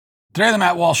Today on the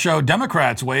Matt Walsh Show,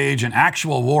 Democrats wage an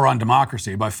actual war on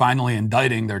democracy by finally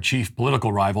indicting their chief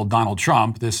political rival, Donald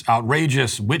Trump. This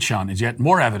outrageous witch hunt is yet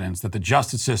more evidence that the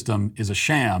justice system is a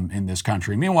sham in this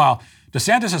country. Meanwhile,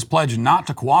 DeSantis has pledged not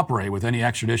to cooperate with any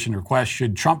extradition request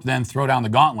should Trump then throw down the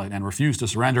gauntlet and refuse to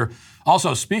surrender.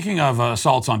 Also, speaking of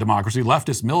assaults on democracy,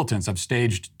 leftist militants have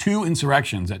staged 2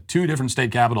 insurrections at 2 different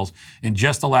state capitals in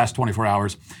just the last 24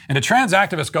 hours. And a trans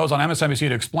activist goes on MSNBC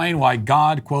to explain why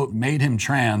God, quote, made him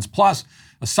trans. Plus,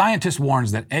 a scientist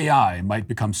warns that AI might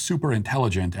become super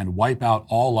intelligent and wipe out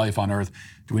all life on Earth.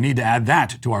 Do we need to add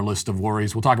that to our list of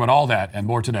worries? We'll talk about all that and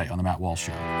more today on the Matt Walsh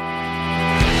Show.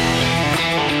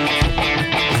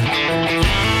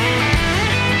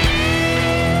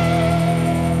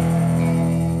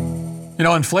 You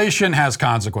know, inflation has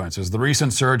consequences. The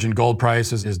recent surge in gold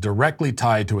prices is directly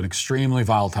tied to an extremely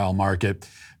volatile market.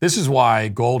 This is why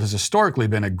gold has historically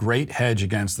been a great hedge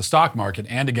against the stock market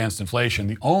and against inflation.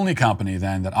 The only company,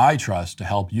 then, that I trust to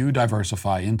help you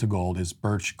diversify into gold is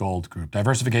Birch Gold Group.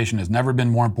 Diversification has never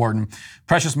been more important.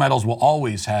 Precious metals will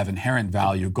always have inherent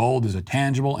value. Gold is a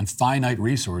tangible and finite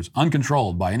resource,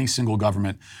 uncontrolled by any single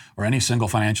government or any single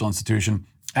financial institution.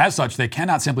 As such, they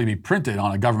cannot simply be printed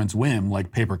on a government's whim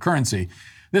like paper currency.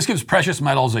 This gives precious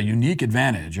metals a unique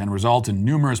advantage and results in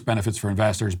numerous benefits for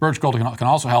investors. Birch Gold can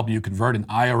also help you convert an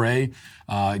IRA,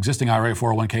 existing IRA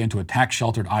 401k into a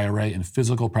tax-sheltered IRA in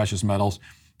physical precious metals.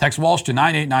 Text Walsh to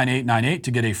 989898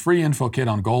 to get a free info kit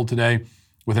on gold today.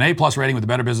 With an A+ rating with the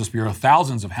Better Business Bureau,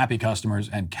 thousands of happy customers,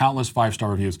 and countless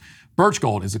 5-star reviews, Birch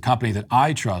Gold is a company that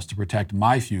I trust to protect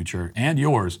my future and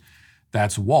yours.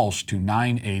 That's Walsh to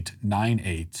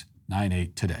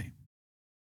 989898 today.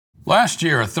 Last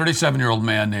year, a 37-year-old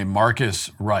man named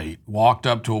Marcus Wright walked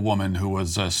up to a woman who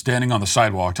was standing on the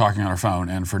sidewalk talking on her phone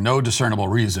and for no discernible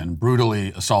reason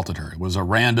brutally assaulted her. It was a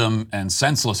random and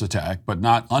senseless attack, but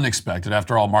not unexpected.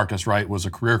 After all, Marcus Wright was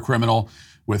a career criminal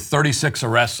with 36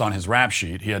 arrests on his rap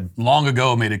sheet. He had long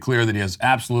ago made it clear that he has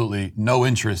absolutely no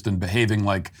interest in behaving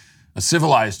like a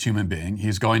civilized human being.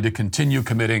 He's going to continue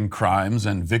committing crimes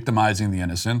and victimizing the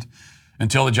innocent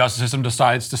until the justice system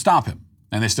decides to stop him,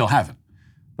 and they still haven't.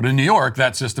 But in New York,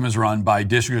 that system is run by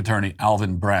District Attorney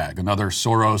Alvin Bragg, another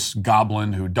Soros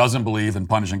goblin who doesn't believe in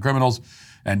punishing criminals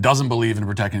and doesn't believe in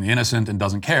protecting the innocent and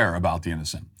doesn't care about the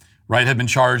innocent. Wright had been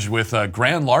charged with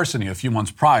grand larceny a few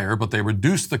months prior, but they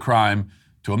reduced the crime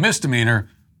to a misdemeanor,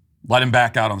 let him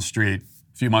back out on the street.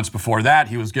 A few months before that,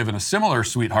 he was given a similar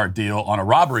sweetheart deal on a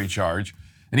robbery charge.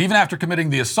 And even after committing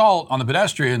the assault on the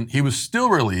pedestrian, he was still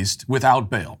released without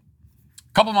bail.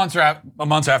 A couple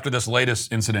months after this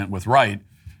latest incident with Wright,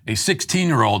 a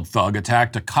 16-year-old thug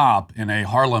attacked a cop in a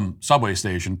Harlem subway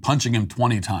station, punching him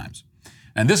 20 times.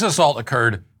 And this assault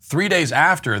occurred 3 days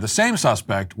after the same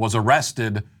suspect was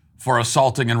arrested for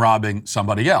assaulting and robbing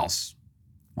somebody else.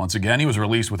 Once again, he was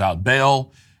released without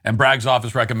bail, and Bragg's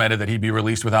office recommended that he be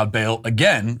released without bail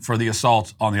again for the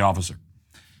assault on the officer.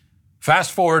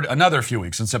 Fast forward another few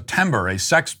weeks. In September, a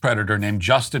sex predator named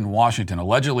Justin Washington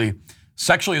allegedly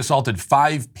sexually assaulted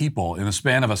 5 people in the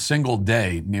span of a single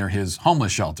day near his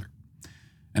homeless shelter.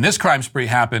 And this crime spree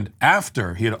happened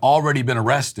after he had already been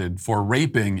arrested for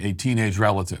raping a teenage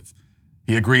relative.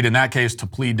 He agreed in that case to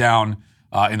plead down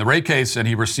in the rape case, and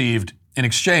he received, in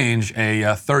exchange, a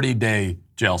 30-day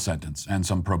jail sentence and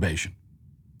some probation.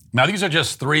 Now, these are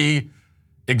just 3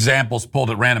 examples pulled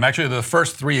at random. Actually, they're the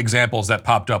first 3 examples that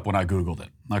popped up when I Googled it.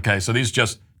 Okay, so these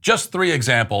just 3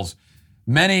 examples,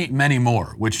 many, many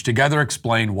more, which together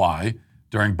explain why,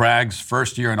 during Bragg's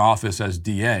first year in office as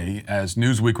DA, as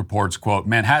Newsweek reports, quote,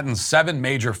 Manhattan's 7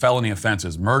 major felony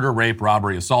offenses, murder, rape,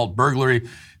 robbery, assault, burglary,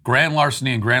 grand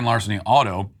larceny, and grand larceny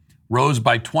auto, rose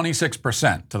by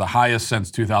 26% to the highest since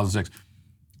 2006.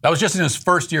 That was just in his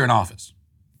first year in office.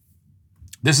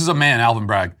 This is a man, Alvin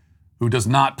Bragg, who does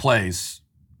not place,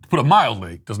 to put it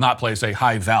mildly, does not place a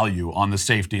high value on the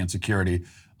safety and security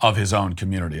of his own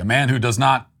community. A man who does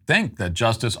not think that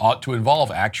justice ought to involve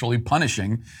actually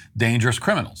punishing dangerous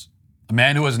criminals. A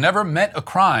man who has never met a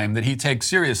crime that he takes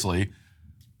seriously,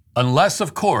 unless,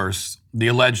 of course, the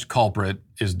alleged culprit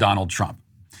is Donald Trump.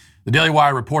 The Daily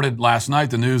Wire reported last night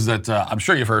the news that I'm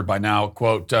sure you've heard by now,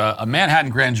 quote, a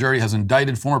Manhattan grand jury has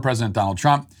indicted former President Donald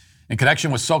Trump in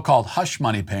connection with so-called hush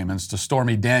money payments to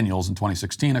Stormy Daniels in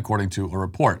 2016, according to a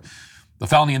report. The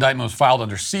felony indictment was filed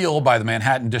under seal by the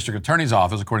Manhattan District Attorney's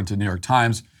Office, according to the New York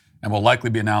Times, and will likely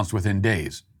be announced within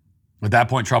days. At that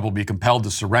point, Trump will be compelled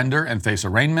to surrender and face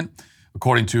arraignment.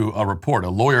 According to a report, a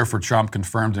lawyer for Trump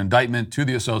confirmed an indictment to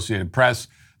the Associated Press.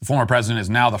 The former president is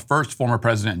now the first former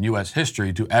president in U.S.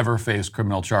 history to ever face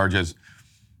criminal charges.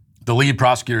 The lead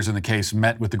prosecutors in the case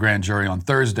met with the grand jury on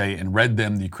Thursday and read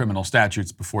them the criminal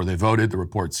statutes before they voted, the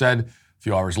report said. A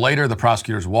few hours later, the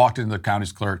prosecutors walked into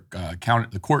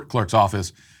the court clerk's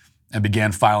office and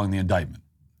began filing the indictment.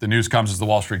 The news comes as the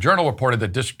Wall Street Journal reported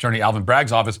that District Attorney Alvin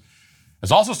Bragg's office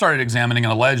has also started examining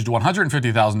an alleged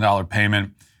 $150,000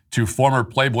 payment to former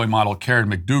Playboy model Karen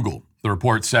McDougal. The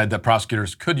report said that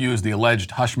prosecutors could use the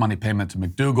alleged hush money payment to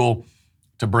McDougal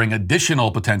to bring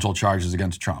additional potential charges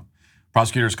against Trump.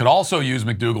 Prosecutors could also use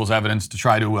McDougal's evidence to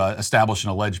try to establish an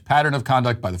alleged pattern of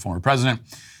conduct by the former president,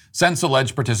 since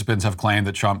alleged participants have claimed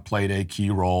that Trump played a key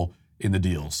role in the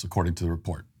deals, according to the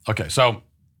report. Okay, so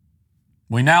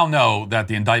we now know that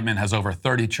the indictment has over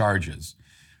 30 charges,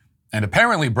 and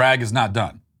apparently Bragg is not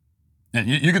done. And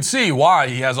you can see why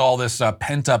he has all this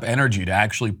pent-up energy to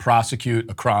actually prosecute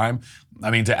a crime.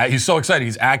 I mean, he's so excited.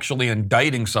 He's actually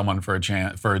indicting someone for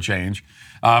a change.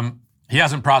 He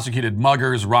hasn't prosecuted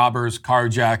muggers, robbers,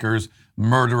 carjackers,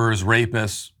 murderers,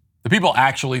 rapists, the people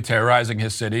actually terrorizing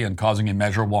his city and causing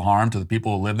immeasurable harm to the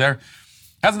people who live there.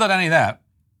 Hasn't done any of that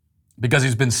because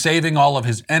he's been saving all of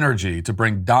his energy to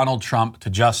bring Donald Trump to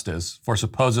justice for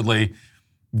supposedly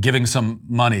giving some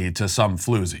money to some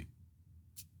floozy.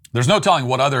 There's no telling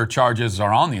what other charges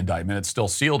are on the indictment. It's still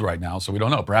sealed right now, so we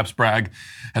don't know. Perhaps Bragg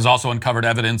has also uncovered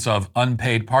evidence of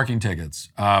unpaid parking tickets.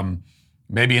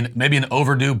 Maybe an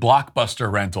overdue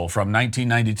Blockbuster rental from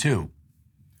 1992.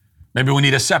 Maybe we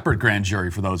need a separate grand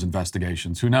jury for those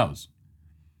investigations. Who knows?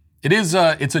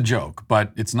 It's a joke,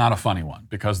 but it's not a funny one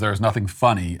because there's nothing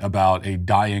funny about a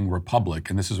dying republic,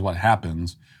 and this is what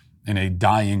happens in a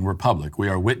dying republic. We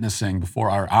are witnessing before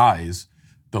our eyes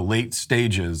the late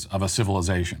stages of a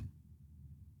civilization.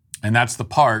 And that's the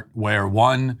part where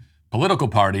one political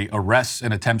party arrests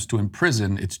and attempts to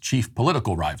imprison its chief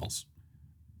political rivals.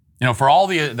 You know, for all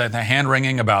the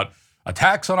hand-wringing about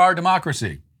attacks on our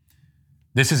democracy,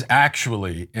 this is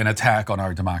actually an attack on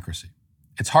our democracy.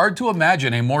 It's hard to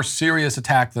imagine a more serious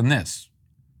attack than this.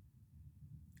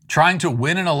 Trying to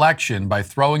win an election by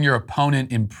throwing your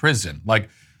opponent in prison. Like,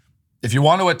 if you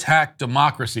want to attack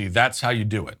democracy, that's how you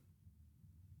do it.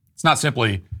 It's not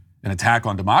simply an attack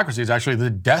on democracy, it's actually the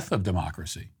death of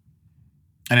democracy.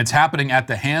 And it's happening at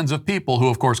the hands of people who,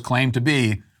 of course, claim to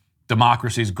be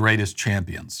democracy's greatest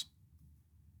champions.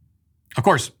 Of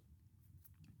course,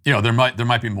 you know, there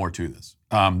might be more to this.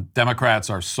 Democrats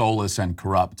are soulless and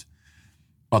corrupt,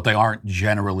 but they aren't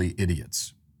generally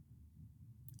idiots.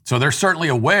 So they're certainly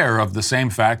aware of the same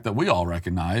fact that we all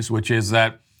recognize, which is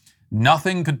that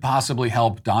nothing could possibly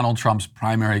help Donald Trump's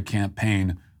primary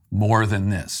campaign more than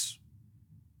this.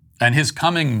 And his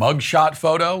coming mugshot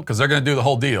photo, because they're going to do the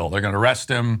whole deal. They're going to arrest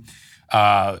him,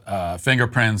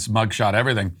 fingerprints, mugshot,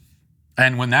 everything.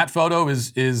 And when that photo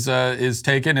is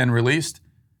taken and released,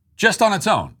 just on its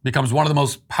own, becomes one of the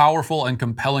most powerful and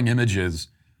compelling images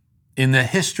in the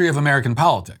history of American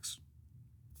politics.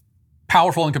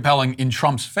 Powerful and compelling in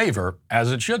Trump's favor,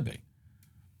 as it should be.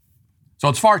 So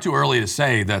it's far too early to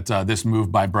say that this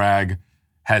move by Bragg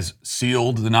has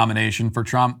sealed the nomination for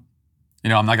Trump. You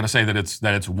know, I'm not going to say that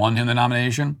it's won him the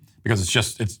nomination because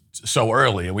it's so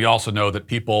early, and we also know that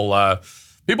people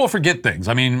forget things.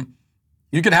 I mean,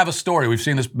 you could have a story, we've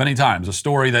seen this many times, a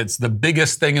story that's the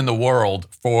biggest thing in the world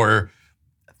for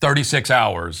 36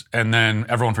 hours, and then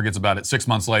everyone forgets about it. 6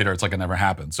 months later, it's like it never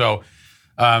happened. So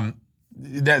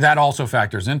that also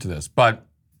factors into this. But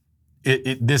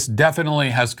this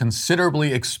definitely has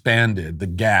considerably expanded the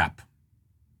gap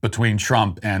between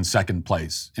Trump and second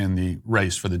place in the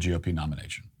race for the GOP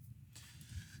nomination.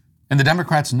 And the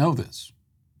Democrats know this.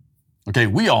 Okay,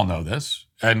 we all know this,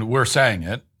 and we're saying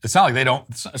it. It's not like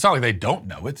they don't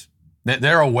know it.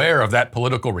 They're aware of that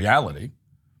political reality.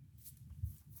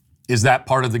 Is that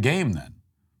part of the game then?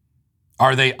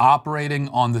 Are they operating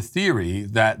on the theory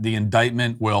that the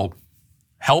indictment will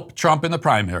help Trump in the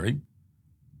primary,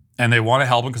 and they want to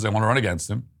help him because they want to run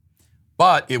against him,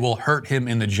 but it will hurt him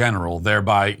in the general,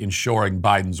 thereby ensuring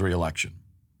Biden's reelection?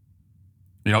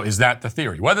 You know, is that the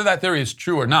theory? Whether that theory is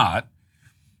true or not,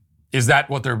 is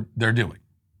that what they're doing?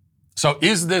 So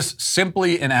is this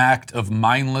simply an act of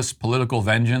mindless political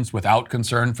vengeance without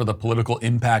concern for the political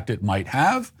impact it might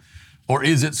have? Or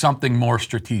is it something more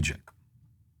strategic?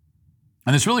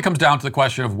 And this really comes down to the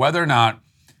question of whether or not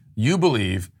you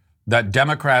believe that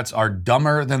Democrats are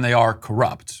dumber than they are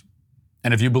corrupt.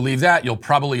 And if you believe that, you'll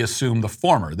probably assume the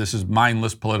former. This is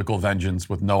mindless political vengeance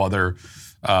with no other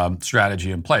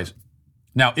strategy in place.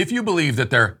 Now, if you believe that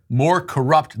they're more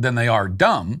corrupt than they are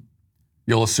dumb,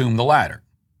 you'll assume the latter,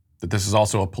 that this is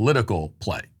also a political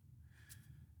play.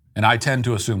 And I tend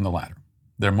to assume the latter.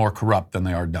 They're more corrupt than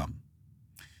they are dumb.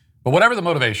 But whatever the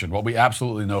motivation, what we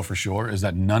absolutely know for sure is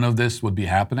that none of this would be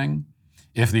happening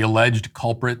if the alleged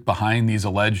culprit behind these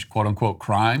alleged quote-unquote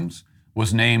crimes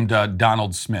was named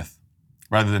Donald Smith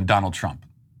rather than Donald Trump.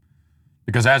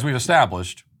 Because as we've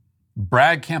established,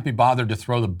 Bragg can't be bothered to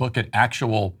throw the book at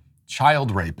actual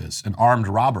child rapists and armed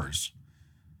robbers.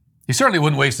 He certainly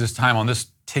wouldn't waste his time on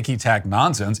this ticky-tack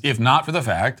nonsense if not for the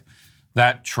fact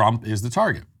that Trump is the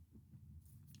target.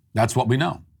 That's what we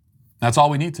know. That's all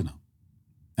we need to know.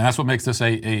 And that's what makes this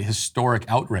a historic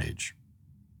outrage.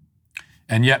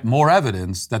 And yet more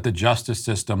evidence that the justice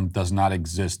system does not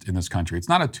exist in this country. It's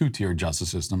not a two-tier justice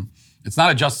system. It's not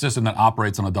a justice system that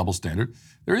operates on a double standard.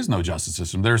 There is no justice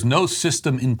system. There's no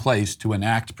system in place to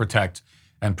enact, protect,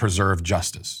 and preserve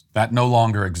justice. That no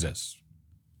longer exists.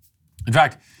 In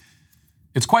fact,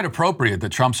 it's quite appropriate that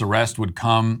Trump's arrest would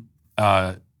come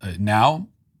now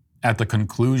at the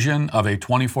conclusion of a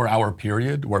 24-hour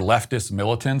period where leftist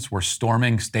militants were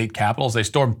storming state capitals. They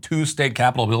stormed 2 state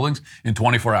capitol buildings in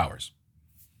 24 hours.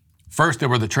 First, there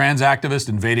were the trans activists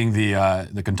invading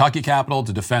the Kentucky Capitol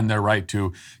to defend their right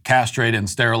to castrate and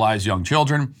sterilize young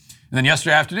children. And then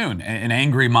yesterday afternoon, an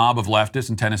angry mob of leftists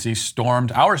in Tennessee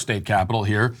stormed our state capitol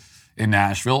here in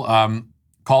Nashville,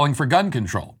 calling for gun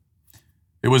control.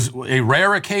 It was a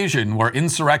rare occasion where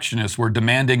insurrectionists were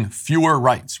demanding fewer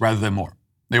rights rather than more.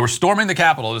 They were storming the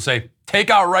Capitol to say, take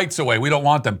our rights away. We don't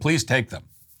want them. Please take them.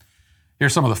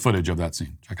 Here's some of the footage of that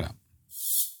scene. Check it out.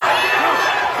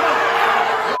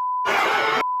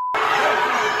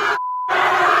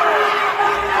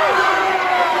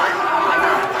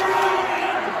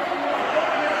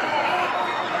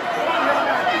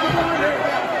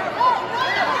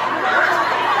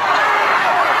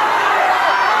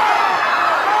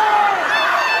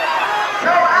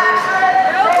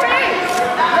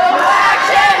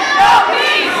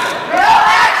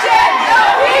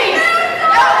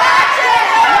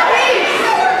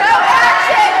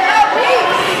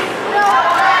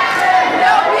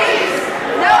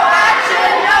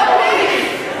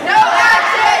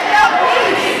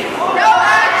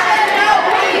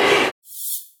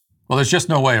 Well, there's just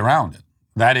no way around it.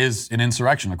 That is an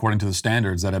insurrection according to the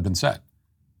standards that have been set.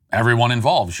 Everyone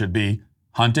involved should be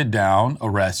hunted down,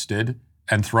 arrested,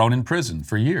 and thrown in prison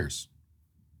for years.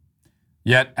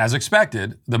 Yet, as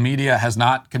expected, the media has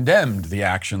not condemned the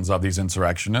actions of these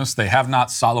insurrectionists. They have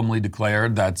not solemnly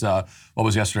declared that, what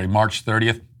was yesterday, March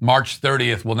 30th? March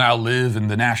 30th will now live in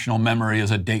the national memory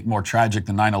as a date more tragic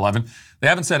than 9/11. They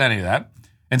haven't said any of that.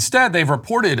 Instead, they've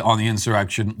reported on the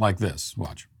insurrection like this.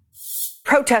 Watch.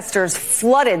 Protesters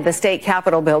flooded the state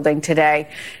capitol building today.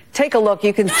 Take a look.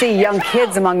 You can see young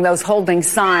kids among those holding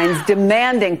signs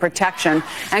demanding protection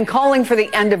and calling for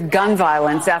the end of gun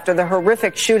violence after the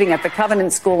horrific shooting at the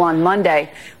Covenant School on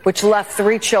Monday, which left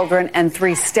 3 children and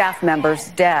 3 staff members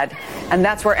dead. And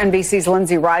that's where NBC's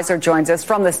Lindsay Reiser joins us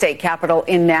from the state capitol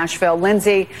in Nashville.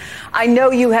 Lindsay, I know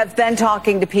you have been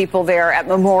talking to people there at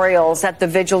memorials, at the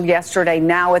vigil yesterday,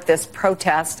 now at this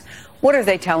protest. What are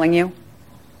they telling you?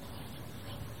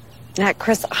 Yeah,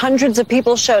 Chris, hundreds of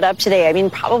people showed up today. I mean,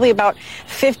 probably about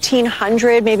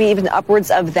 1,500, maybe even upwards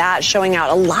of that, showing out.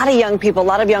 A lot of young people, a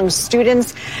lot of young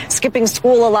students skipping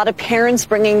school, a lot of parents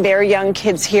bringing their young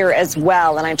kids here as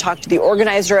well. And I talked to the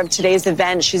organizer of today's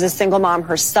event. She's a single mom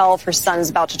herself. Her son's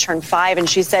about to turn 5. And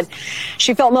she said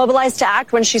she felt mobilized to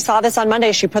act when she saw this on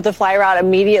Monday. She put the flyer out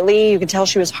immediately. You could tell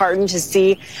she was heartened to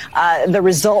see the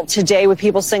result today, with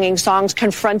people singing songs,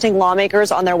 confronting lawmakers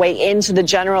on their way into the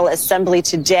General Assembly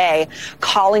today,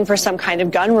 calling for some kind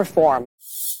of gun reform.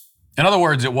 In other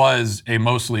words, it was a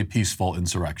mostly peaceful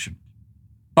insurrection.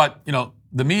 But,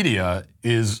 the media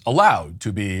is allowed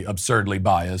to be absurdly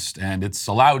biased, and it's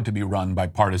allowed to be run by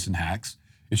partisan hacks.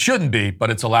 It shouldn't be, but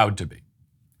it's allowed to be.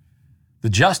 The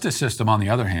justice system, on the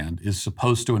other hand, is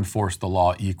supposed to enforce the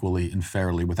law equally and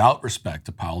fairly without respect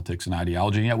to politics and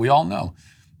ideology. And yet we all know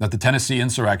that the Tennessee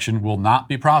insurrection will not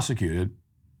be prosecuted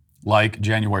like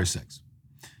January 6th.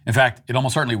 In fact, it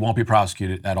almost certainly won't be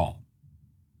prosecuted at all.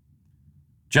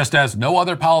 Just as no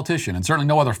other politician, and certainly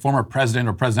no other former president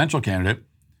or presidential candidate,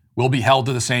 will be held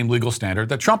to the same legal standard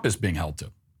that Trump is being held to.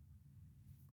 And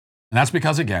that's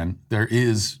because, again, there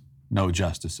is no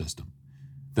justice system.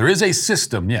 There is a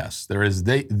system, yes, there is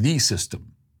the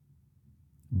system,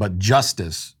 but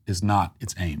justice is not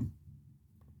its aim.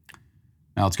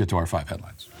 Now let's get to our 5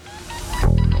 headlines.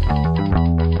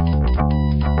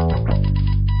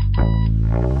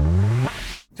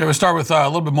 Okay, we'll start with a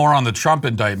little bit more on the Trump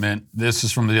indictment. This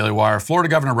is from the Daily Wire. Florida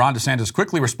Governor Ron DeSantis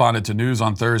quickly responded to news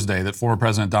on Thursday that former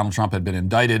President Donald Trump had been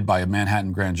indicted by a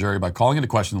Manhattan grand jury by calling into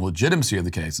question the legitimacy of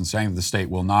the case and saying that the state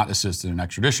will not assist in an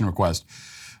extradition request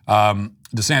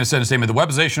DeSantis said in a statement, the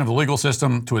weaponization of the legal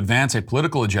system to advance a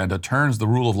political agenda turns the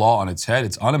rule of law on its head.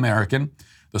 It's un-American.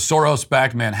 The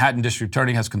Soros-backed Manhattan District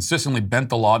Attorney has consistently bent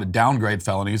the law to downgrade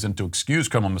felonies and to excuse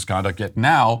criminal misconduct, yet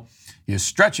now he is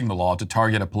stretching the law to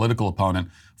target a political opponent.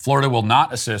 Florida will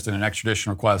not assist in an extradition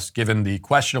request given the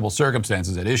questionable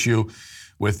circumstances at issue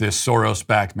with this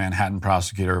Soros-backed Manhattan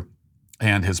prosecutor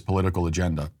and his political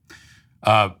agenda.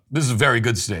 This is a very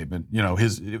good statement. You know,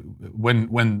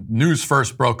 when news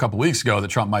first broke a couple weeks ago that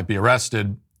Trump might be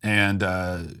arrested, and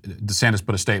DeSantis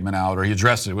put a statement out, or he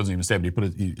addressed it. It wasn't even a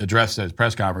statement. He addressed it at his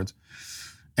press conference.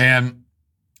 And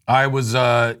I was,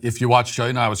 if you watch the show,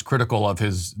 you know, I was critical of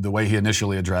the way he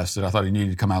initially addressed it. I thought he needed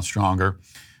to come out stronger.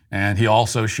 And he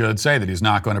also should say that he's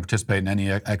not going to participate in any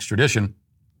extradition.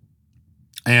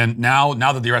 And now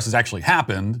that the arrest has actually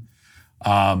happened,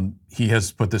 he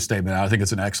has put this statement out. I think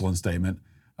it's an excellent statement.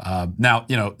 Now,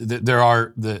 you know, there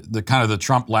are the kind of the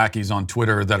Trump lackeys on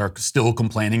Twitter that are still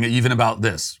complaining even about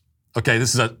this. Okay,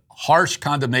 this is a harsh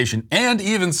condemnation and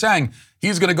even saying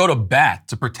he's going to go to bat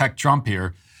to protect Trump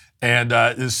here. And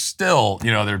is still,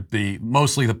 you know, they're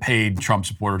mostly the paid Trump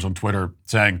supporters on Twitter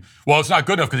saying, well, it's not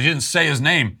good enough because he didn't say his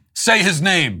name. Say his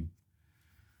name.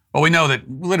 Well, we know that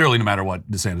literally no matter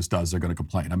what DeSantis does, they're going to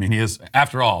complain. I mean, he is,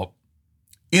 after all,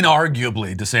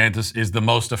 inarguably, DeSantis is the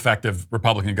most effective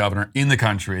Republican governor in the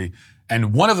country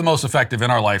and one of the most effective in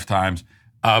our lifetimes.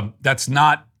 That's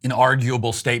not an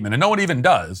arguable statement, and no one even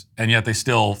does, and yet they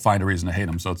still find a reason to hate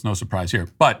him, so it's no surprise here.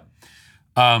 But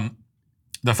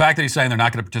the fact that he's saying they're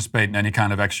not going to participate in any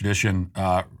kind of extradition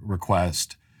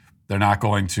request, they're not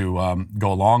going to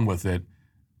go along with it,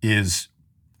 is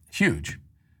huge.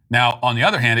 Now, on the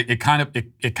other hand, it kind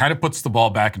of puts the ball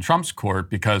back in Trump's court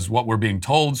because what we're being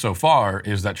told so far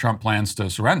is that Trump plans to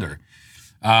surrender,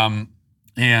 but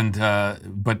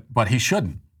he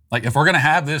shouldn't. Like, if we're going to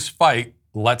have this fight,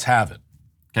 let's have it.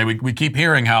 Okay, we keep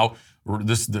hearing how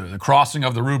the crossing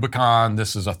of the Rubicon,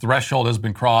 this is a threshold has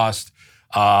been crossed,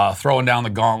 throwing down the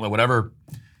gauntlet, whatever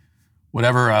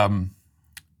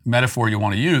metaphor you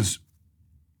want to use.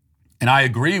 And I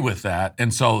agree with that.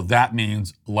 And so that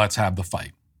means let's have the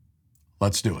fight.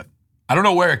 Let's do it. I don't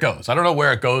know where it goes. I don't know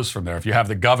where it goes from there. If you have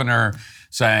the governor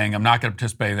saying, I'm not going to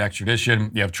participate in the extradition,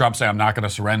 you have Trump saying, I'm not going to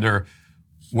surrender,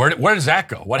 where does that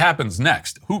go? What happens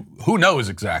next? Who knows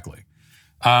exactly?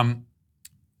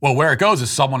 Well, where it goes is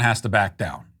someone has to back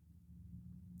down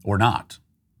or not.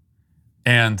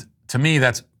 And to me,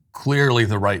 that's clearly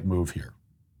the right move here.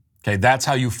 Okay, that's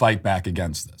how you fight back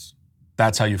against this.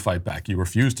 That's how you fight back. You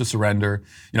refuse to surrender.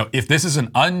 You know, if this is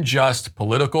an unjust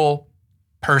political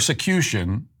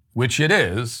persecution, which it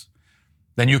is,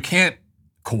 then you can't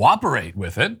cooperate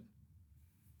with it.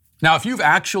 Now, if you've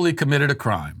actually committed a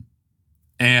crime,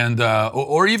 and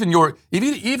or even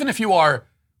if you are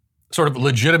sort of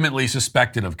legitimately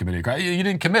suspected of committing a crime, you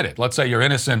didn't commit it. Let's say you're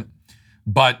innocent,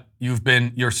 but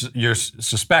you're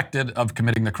suspected of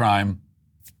committing the crime,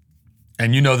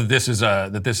 and you know that this is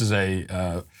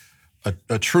a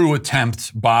true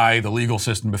attempt by the legal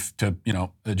system to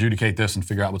adjudicate this and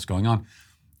figure out what's going on.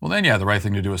 Well, then, yeah, the right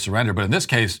thing to do is surrender. But in this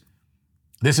case,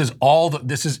 this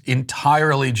is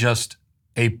entirely just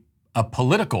a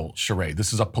political charade.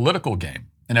 This is a political game,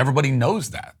 and everybody knows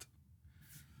that.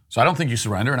 So I don't think you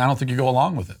surrender, and I don't think you go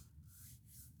along with it.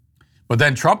 But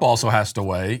then Trump also has to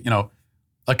weigh,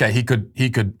 okay, he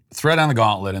could throw down the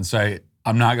gauntlet and say,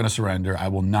 I'm not going to surrender. I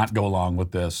will not go along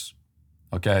with this.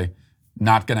 Okay,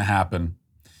 not going to happen.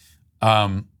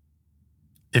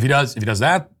 If he does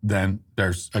that, then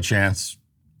there's a chance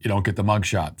you don't get the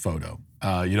mugshot photo.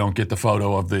 You don't get the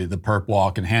photo of the perp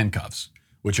walk and handcuffs,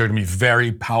 which are going to be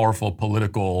very powerful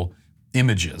political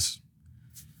images.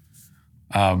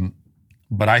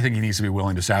 But I think he needs to be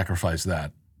willing to sacrifice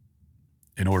that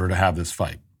in order to have this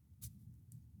fight.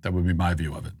 That would be my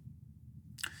view of it.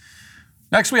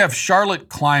 Next, we have Charlotte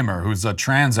Clymer, who's a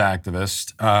trans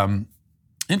activist.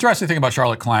 Interesting thing about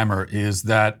Charlotte Clymer is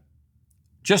that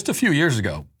just a few years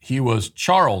ago, he was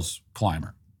Charles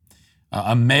Clymer,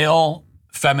 a male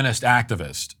feminist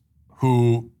activist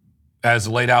who, as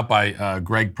laid out by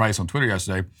Greg Price on Twitter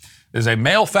yesterday, is a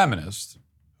male feminist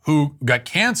who got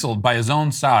canceled by his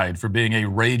own side for being a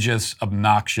raging,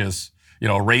 obnoxious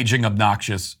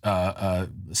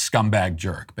scumbag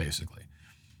jerk, basically.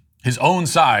 His own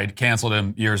side canceled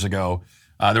him years ago.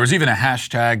 There was even a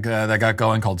hashtag that got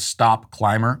going called Stop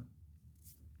Clymer,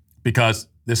 because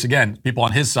this, again, people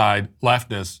on his side,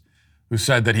 leftists, who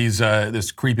said that he's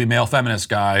this creepy male feminist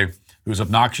guy who's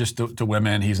obnoxious to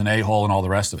women, he's an a-hole and all the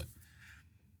rest of it.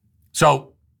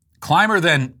 So Clymer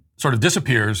then sort of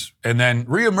disappears and then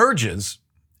reemerges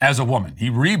as a woman. He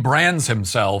rebrands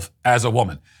himself as a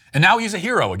woman. And now he's a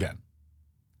hero again.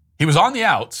 He was on the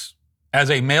outs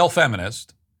as a male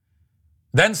feminist,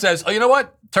 then says, oh, you know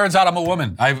what? Turns out I'm a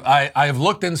woman. I've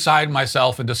looked inside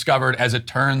myself and discovered, as it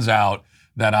turns out,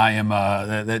 that I am,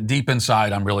 that deep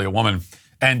inside, I'm really a woman.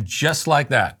 And just like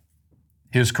that,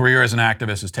 his career as an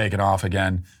activist has taken off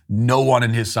again. No one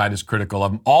in his side is critical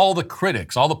of him. All the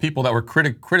critics, all the people that were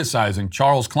criticizing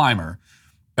Charles Clymer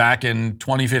back in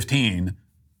 2015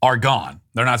 are gone.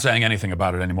 They're not saying anything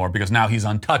about it anymore because now he's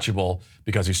untouchable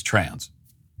because he's trans.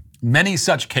 Many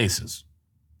such cases.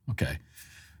 Okay.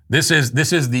 This is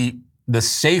the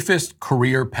safest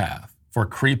career path for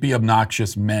creepy,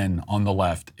 obnoxious men on the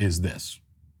left is this.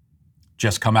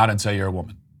 Just come out and say you're a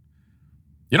woman.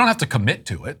 You don't have to commit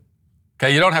to it.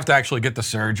 Okay, you don't have to actually get the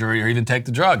surgery or even take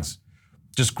the drugs.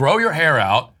 Just grow your hair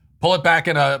out, pull it back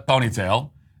in a ponytail,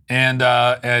 and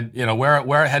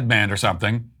wear a headband or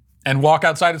something, and walk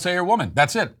outside and say you're a woman.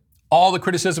 That's it. All the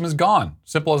criticism is gone.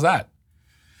 Simple as that.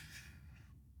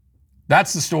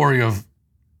 That's the story of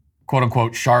quote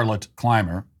unquote Charlotte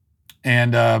Clymer,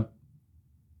 and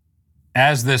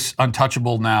as this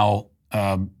untouchable now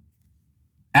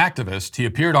activist, he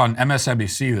appeared on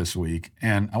MSNBC this week,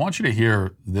 and I want you to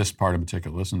hear this part in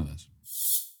particular. Listen to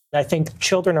this. I think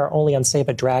children are only unsafe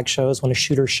at drag shows when a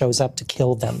shooter shows up to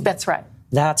kill them. That's right.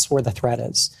 That's where the threat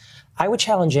is. I would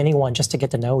challenge anyone just to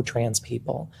get to know trans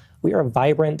people. We are a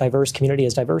vibrant, diverse community,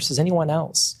 as diverse as anyone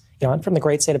else. You know, I'm from the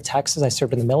great state of Texas. I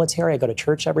served in the military. I go to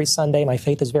church every Sunday. My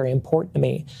faith is very important to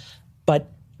me. But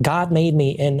God made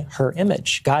me in her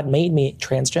image. God made me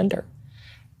transgender.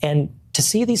 And to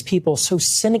see these people so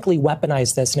cynically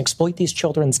weaponize this and exploit these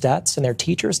children's debts and their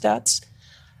teachers' debts,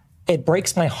 it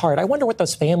breaks my heart. I wonder what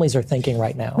those families are thinking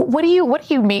right now. What do you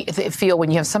feel when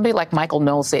you have somebody like Michael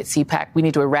Knowles say at CPAC, we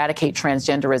need to eradicate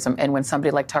transgenderism, and when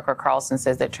somebody like Tucker Carlson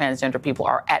says that transgender people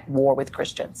are at war with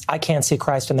Christians? I can't see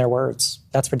Christ in their words.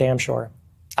 That's for damn sure.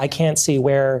 I can't see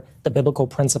where the biblical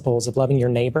principles of loving your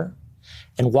neighbor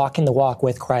and walking the walk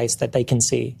with Christ that they can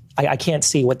see. I can't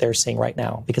see what they're seeing right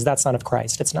now because that's not of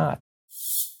Christ. It's not.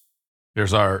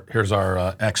 Here's our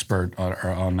expert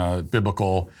on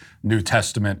biblical New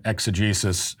Testament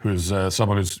exegesis, who's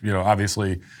someone who's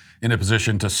obviously in a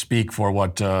position to speak for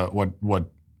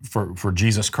for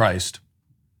Jesus Christ.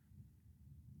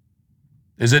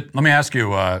 Is it? Let me ask you,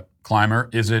 Clymer.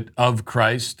 Is it of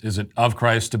Christ? Is it of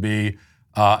Christ to be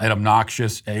an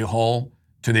obnoxious a-hole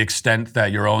to the extent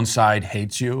that your own side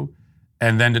hates you,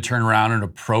 and then to turn around and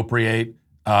appropriate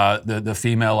the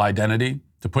female identity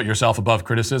to put yourself above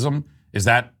criticism? Is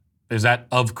that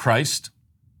of Christ?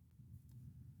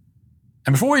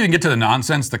 And before we even get to the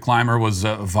nonsense that Clymer was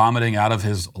vomiting out of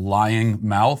his lying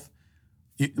mouth,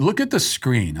 look at the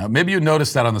screen. Maybe you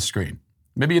noticed that on the screen.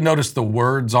 Maybe you noticed the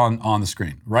words on the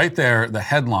screen. Right there, the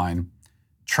headline,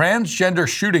 transgender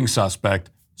shooting suspect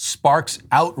sparks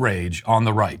outrage on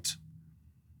the right.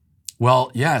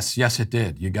 Well, yes, it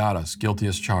did. You got us. Guilty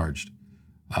as charged.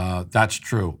 That's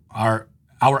true. Our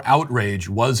outrage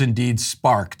was indeed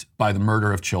sparked by the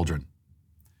murder of children.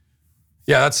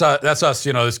 Yeah, that's us.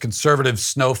 As conservative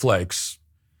snowflakes,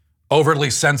 overly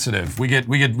sensitive. We get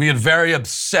very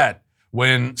upset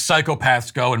when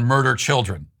psychopaths go and murder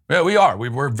children. Yeah, we are.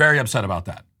 We're very upset about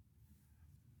that.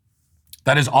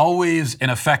 That is always an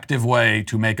effective way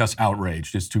to make us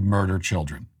outraged, is to murder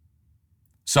children.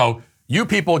 So you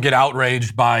people get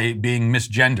outraged by being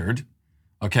misgendered.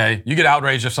 Okay, you get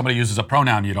outraged if somebody uses a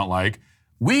pronoun you don't like.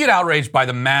 We get outraged by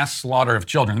the mass slaughter of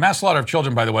children. The mass slaughter of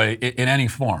children, by the way, in any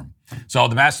form. So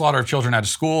the mass slaughter of children at a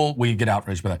school, we get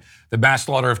outraged by that. The mass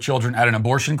slaughter of children at an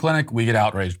abortion clinic, we get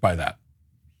outraged by that.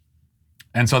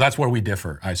 And so that's where we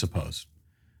differ, I suppose.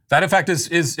 That, in fact,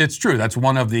 it's true. That's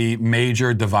one of the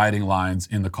major dividing lines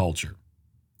in the culture.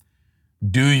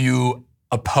 Do you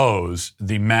oppose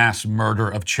the mass murder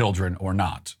of children or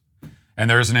not? And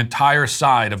there's an entire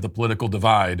side of the political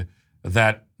divide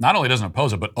that not only doesn't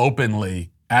oppose it, but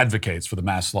openly advocates for the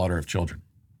mass slaughter of children,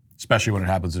 especially when it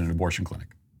happens in an abortion clinic.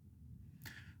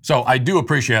 So I do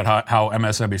appreciate how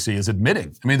MSNBC is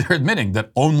admitting. I mean, they're admitting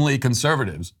that only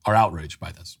conservatives are outraged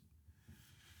by this,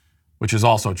 which is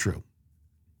also true.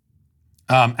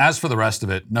 As for the rest of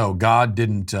it, no, God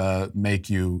didn't make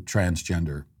you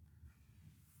transgender.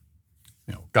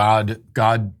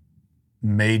 God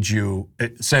made you,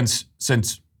 since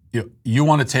you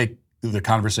want to take the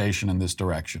conversation in this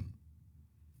direction.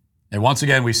 And once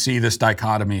again, we see this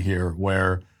dichotomy here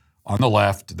where on the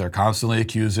left, they're constantly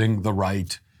accusing the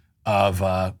right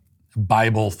of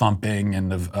Bible thumping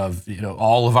and of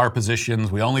all of our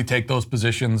positions. We only take those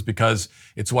positions because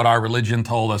it's what our religion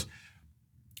told us.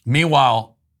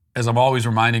 Meanwhile, as I'm always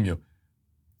reminding you,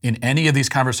 in any of these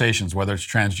conversations, whether it's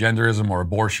transgenderism or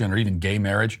abortion or even gay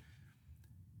marriage,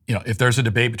 if there's a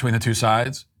debate between the two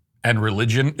sides and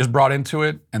religion is brought into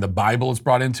it and the Bible is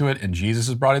brought into it and Jesus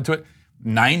is brought into it,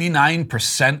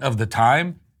 99% of the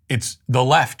time, it's the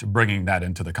left bringing that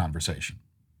into the conversation.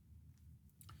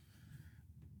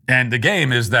 And the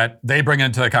game is that they bring it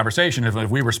into the conversation if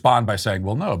we respond by saying,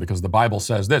 well, no, because the Bible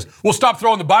says this. Well, stop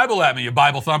throwing the Bible at me, you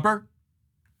Bible thumper.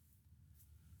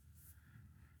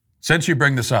 Since you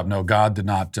bring this up, no, God did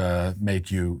not make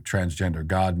you transgender.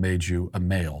 God made you a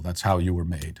male. That's how you were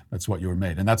made. That's what you were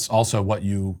made. And that's also what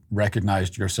you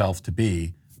recognized yourself to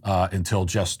be until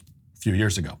just a few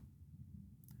years ago.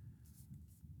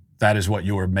 That is what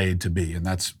you were made to be. And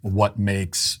that's what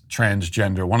makes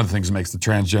transgender, one of the things that makes the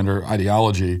transgender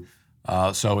ideology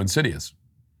so insidious,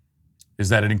 is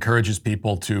that it encourages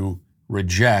people to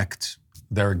reject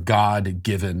their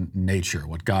God-given nature,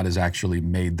 what God has actually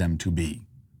made them to be.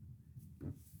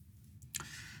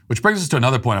 Which brings us to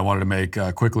another point I wanted to make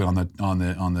quickly on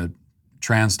the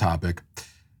trans topic.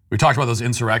 We talked about those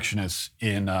insurrectionists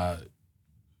in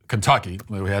Kentucky.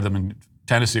 We had them in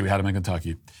Tennessee. We had them in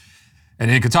Kentucky. And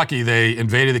in Kentucky, they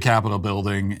invaded the Capitol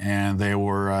building and they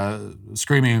were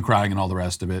screaming and crying and all the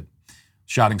rest of it,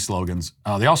 shouting slogans.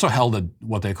 They also held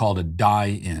what they called a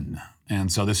die-in.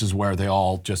 And so this is where they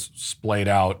all just splayed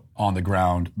out on the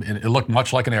ground. It looked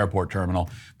much like an airport terminal.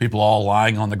 People all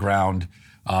lying on the ground.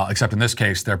 Except in this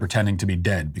case, they're pretending to be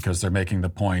dead because they're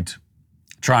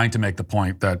trying to make the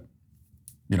point that,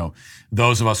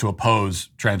 those of us who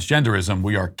oppose transgenderism,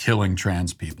 we are killing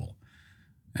trans people.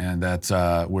 And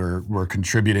that we're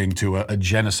contributing to a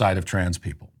genocide of trans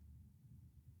people.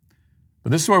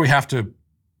 But this is where we have to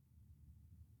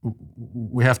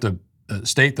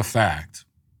state the fact,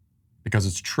 because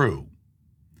it's true,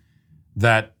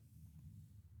 that,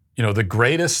 the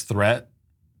greatest threat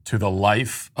to the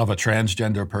life of a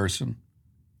transgender person,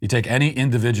 you take any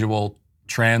individual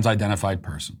trans-identified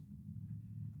person,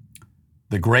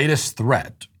 the greatest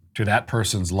threat to that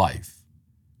person's life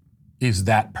is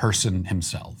that person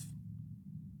himself.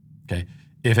 Okay?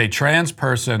 If a trans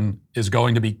person is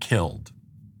going to be killed,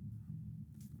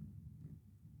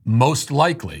 most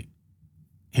likely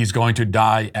he's going to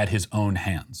die at his own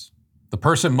hands. The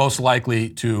person most likely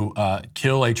to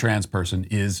kill a trans person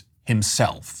is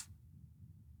himself.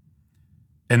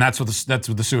 And that's what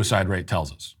the suicide rate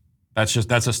tells us.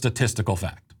 That's a statistical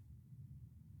fact.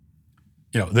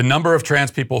 The number of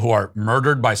trans people who are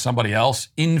murdered by somebody else,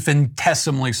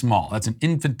 infinitesimally small. That's an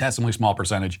infinitesimally small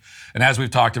percentage. And as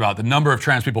we've talked about, the number of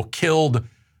trans people killed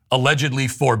allegedly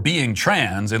for being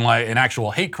trans in an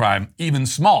actual hate crime, even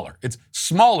smaller. It's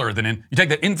smaller than you take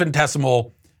that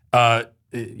infinitesimal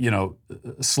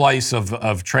slice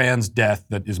of trans death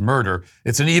that is murder.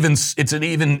 It's an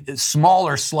even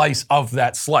smaller slice of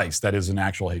that slice that is an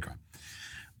actual hate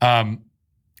crime.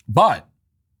 But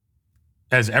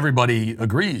as everybody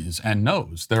agrees and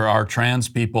knows, there are trans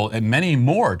people and many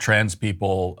more trans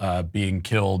people being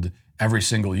killed every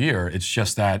single year. It's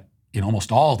just that in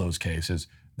almost all of those cases,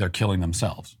 they're killing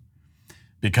themselves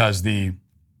because the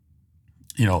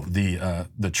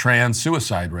trans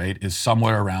suicide rate is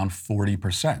somewhere around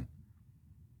 40%.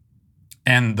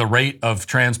 And the rate of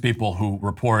trans people who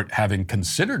report having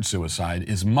considered suicide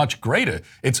is much greater.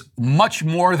 It's much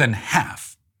more than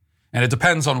half. And it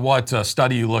depends on what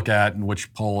study you look at and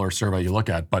which poll or survey you look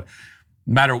at. But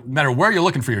no matter where you're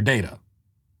looking for your data,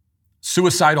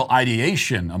 suicidal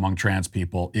ideation among trans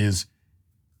people is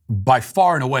by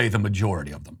far and away the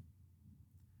majority of them.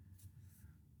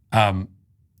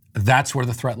 That's where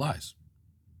the threat lies.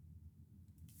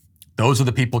 Those are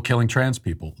the people killing trans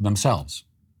people themselves.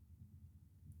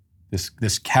 This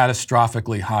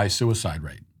catastrophically high suicide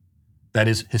rate that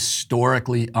is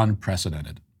historically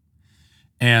unprecedented.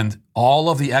 And all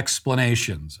of the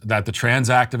explanations that the trans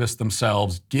activists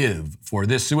themselves give for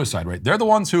this suicide rate, they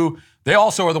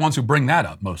also are the ones who bring that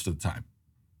up most of the time.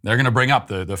 They're going to bring up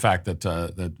the fact that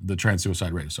the trans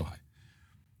suicide rate is so high.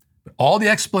 But all the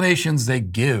explanations they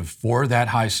give for that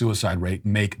high suicide rate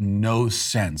make no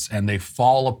sense, and they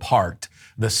fall apart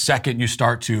the second you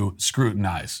start to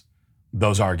scrutinize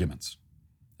those arguments.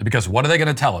 Because what are they going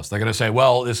to tell us? They're going to say,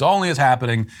 well, this only is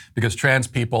happening because trans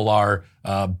people are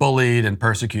bullied and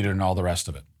persecuted and all the rest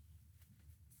of it.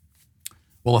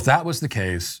 Well, if that was the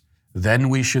case, then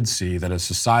we should see that as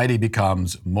society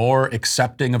becomes more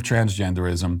accepting of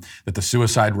transgenderism, that the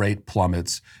suicide rate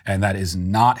plummets, and that is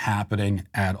not happening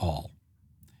at all.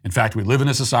 In fact, we live in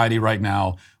a society right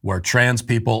now where trans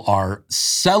people are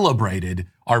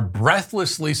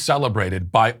breathlessly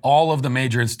celebrated by all of the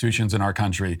major institutions in our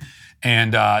country.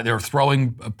 And they're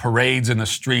throwing parades in the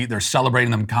street. They're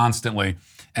celebrating them constantly.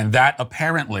 And that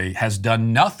apparently has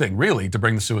done nothing really to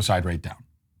bring the suicide rate down.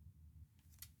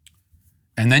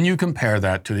 And then you compare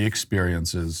that to the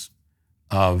experiences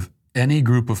of any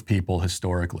group of people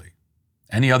historically,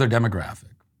 any other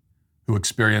demographic, who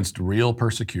experienced real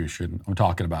persecution. I'm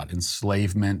talking about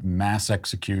enslavement, mass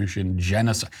execution,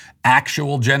 genocide,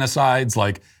 actual genocides,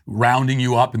 like rounding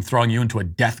you up and throwing you into a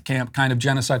death camp kind of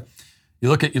genocide. You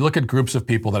look at groups of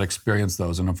people that experience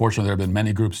those, and unfortunately there have been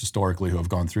many groups historically who have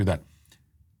gone through that.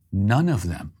 None of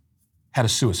them had a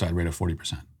suicide rate of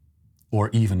 40%,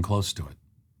 or even close to it,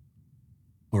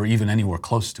 or even anywhere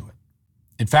close to it.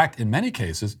 In fact, in many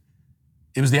cases,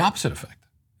 it was the opposite effect.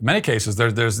 In many cases,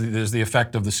 there's the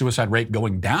effect of the suicide rate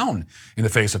going down in the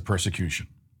face of persecution,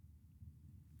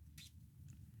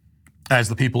 as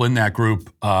the people in that group,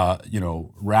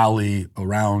 rally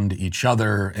around each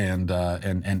other and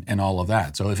all of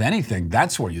that. So, if anything,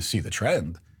 that's where you see the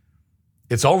trend.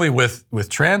 It's only with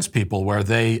trans people where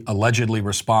they allegedly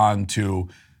respond to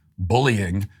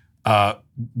bullying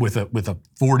with a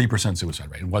 40%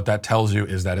 suicide rate. And what that tells you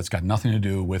is that it's got nothing to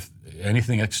do with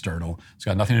anything external. It's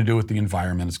got nothing to do with the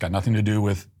environment. It's got nothing to do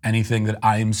with anything that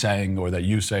I'm saying or that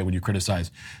you say when you criticize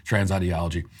trans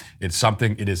ideology. It's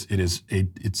something.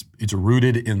 It's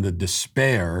rooted in the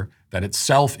despair that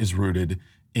itself is rooted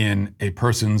in a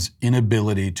person's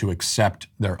inability to accept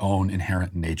their own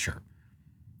inherent nature.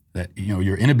 That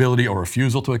your inability or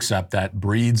refusal to accept that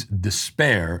breeds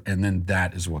despair, and then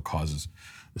that is what causes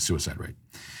the suicide rate.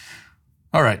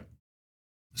 All right.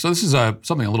 So this is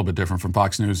something a little bit different from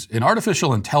Fox News. An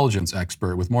artificial intelligence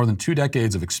expert with more than 2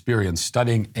 decades of experience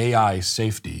studying AI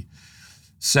safety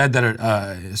said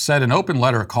that said an open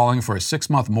letter calling for a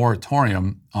 6-month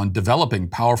moratorium on developing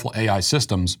powerful AI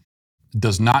systems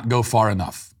does not go far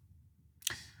enough.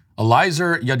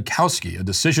 Eliezer Yudkowsky, a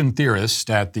decision theorist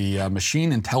at the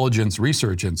Machine Intelligence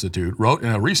Research Institute, wrote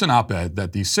in a recent op-ed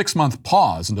that the 6-month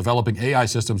pause in developing AI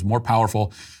systems more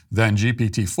powerful than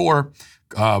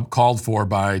GPT-4, called for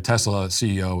by Tesla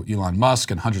CEO Elon Musk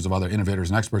and hundreds of other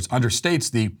innovators and experts, understates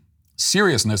the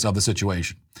seriousness of the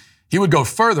situation. He would go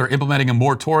further, implementing a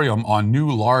moratorium on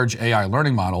new large AI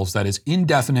learning models that is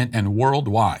indefinite and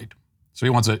worldwide. So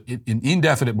he wants an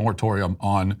indefinite moratorium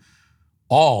on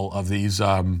all of these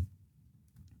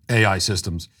AI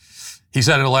systems. He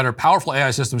said in a letter, powerful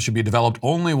AI systems should be developed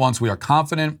only once we are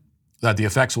confident that the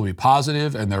effects will be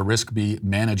positive and their risk be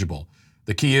manageable.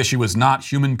 The key issue is not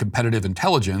human competitive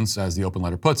intelligence, as the open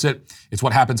letter puts it. It's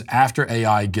what happens after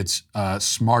AI gets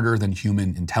smarter than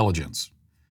human intelligence.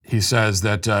 He says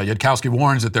that Yudkowsky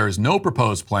warns that there is no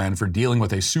proposed plan for dealing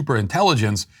with a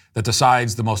superintelligence that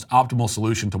decides the most optimal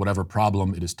solution to whatever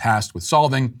problem it is tasked with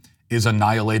solving is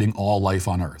annihilating all life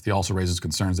on Earth. He also raises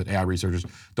concerns that AI researchers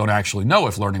don't actually know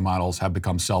if learning models have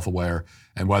become self-aware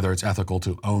and whether it's ethical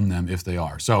to own them if they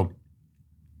are. So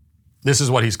this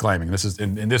is what he's claiming. This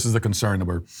is the concern that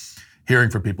we're hearing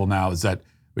from people now, is that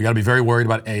we got to be very worried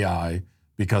about AI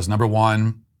because, number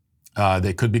one,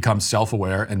 they could become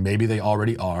self-aware, and maybe they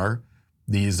already are.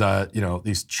 These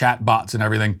these chat bots and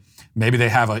everything, maybe they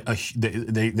have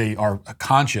they are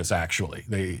conscious actually.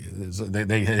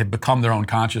 They have become their own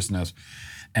consciousness.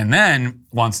 And then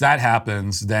once that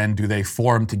happens, then do they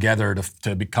form together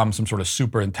to become some sort of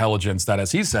super intelligence that,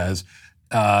 as he says,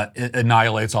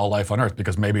 annihilates all life on Earth?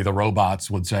 Because maybe the robots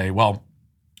would say, well,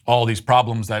 all these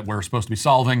problems that we're supposed to be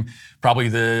solving, probably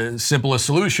the simplest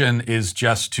solution is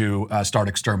just to start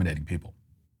exterminating people.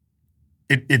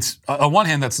 It's on one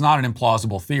hand, that's not an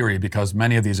implausible theory because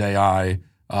many of these AI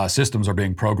systems are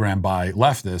being programmed by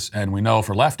leftists, and we know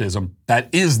for leftism that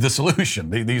is the solution.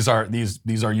 These are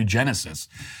eugenicists,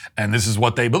 and this is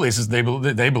what they believe.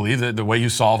 They believe that the way you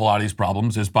solve a lot of these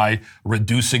problems is by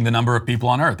reducing the number of people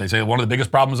on Earth. They say one of the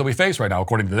biggest problems that we face right now,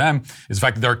 according to them, is the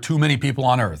fact that there are too many people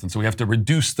on Earth, and so we have to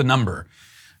reduce the number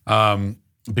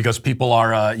because people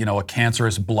are a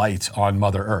cancerous blight on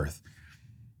Mother Earth.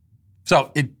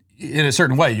 So in a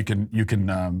certain way, you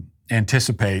can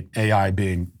anticipate AI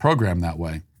being programmed that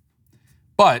way.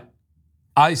 But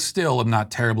I still am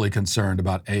not terribly concerned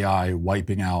about AI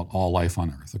wiping out all life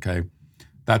on Earth, okay?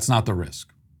 That's not the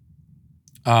risk.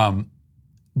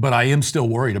 But I am still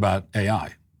worried about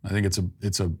AI. I think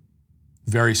it's a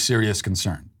very serious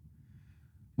concern.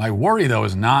 My worry, though,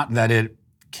 is not that it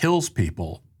kills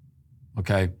people,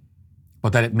 okay,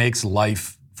 but that it makes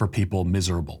life for people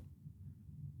miserable.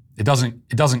 It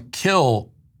doesn't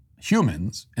kill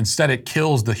humans. Instead, it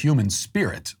kills the human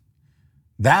spirit.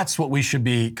 That's what we should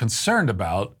be concerned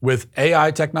about with AI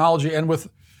technology and with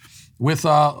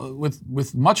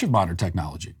much of modern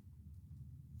technology.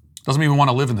 Doesn't mean we want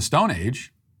to live in the Stone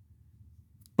Age,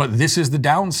 but this is the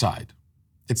downside.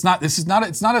 It's not a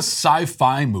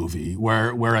sci-fi movie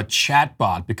where a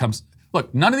chatbot becomes.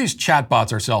 Look, none of these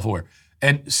chatbots are self-aware.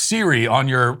 And Siri on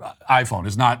your iPhone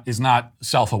is not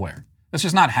self-aware. That's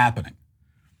just not happening.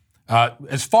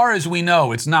 As far as we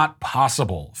know, it's not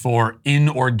possible for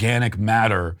inorganic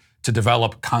matter to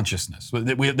develop consciousness.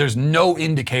 There's no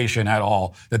indication at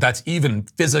all that that's even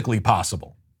physically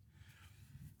possible.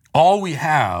 All we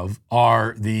have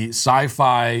are the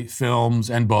sci-fi films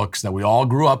and books that we all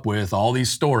grew up with, all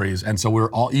these stories. And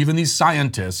so even these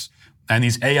scientists and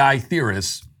these AI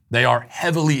theorists, they are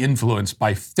heavily influenced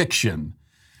by fiction.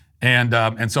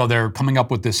 And so they're coming up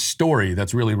with this story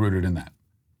that's really rooted in that.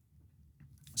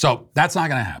 So that's not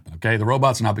going to happen, okay? The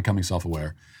robots are not becoming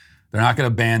self-aware. They're not going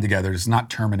to band together. It's not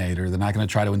Terminator. They're not going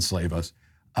to try to enslave us.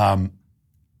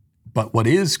 But what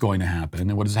is going to happen,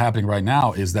 and what is happening right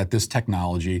now, is that this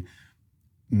technology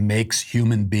makes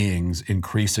human beings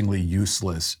increasingly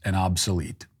useless and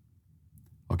obsolete,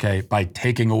 okay? By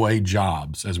taking away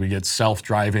jobs as we get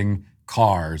self-driving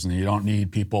cars, and you don't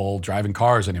need people driving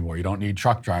cars anymore. You don't need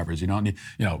truck drivers. You don't need,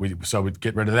 so we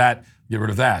get rid of that,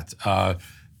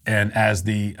 and as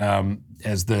the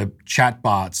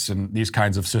chatbots and these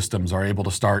kinds of systems are able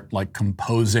to start like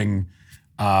composing,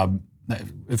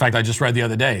 in fact, I just read the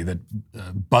other day that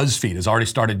BuzzFeed has already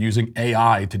started using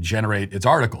AI to generate its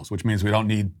articles, which means we don't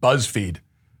need BuzzFeed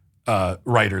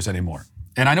writers anymore.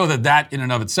 And I know that in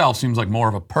and of itself seems like more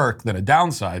of a perk than a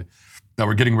downside, that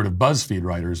we're getting rid of BuzzFeed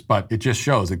writers, but it just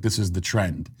shows like this is the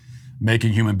trend,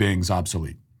 making human beings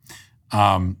obsolete,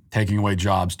 taking away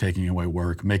jobs, taking away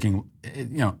work, making,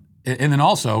 and then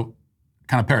also,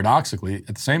 kind of paradoxically,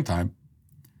 at the same time,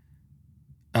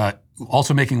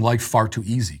 also making life far too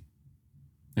easy.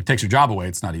 It takes your job away,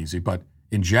 it's not easy, but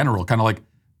in general, kind of like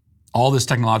all this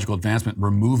technological advancement,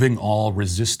 removing all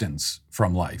resistance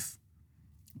from life,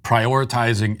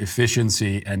 prioritizing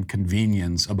efficiency and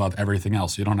convenience above everything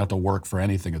else. You don't have to work for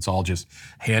anything. It's all just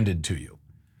handed to you.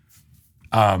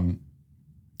 And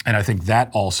I think that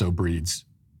also breeds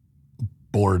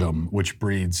boredom, which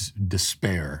breeds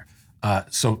despair.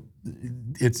 So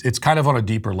it's kind of on a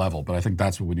deeper level, but I think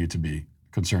that's what we need to be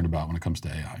concerned about when it comes to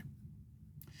AI.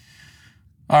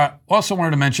 Also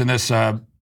wanted to mention this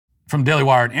from Daily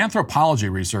Wire. An anthropology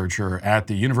researcher at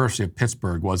the University of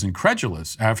Pittsburgh was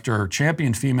incredulous after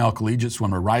champion female collegiate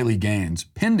swimmer Riley Gaines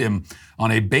pinned him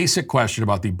on a basic question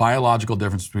about the biological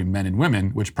difference between men and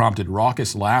women, which prompted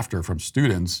raucous laughter from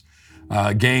students.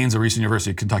 Gaines, a recent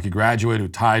University of Kentucky graduate who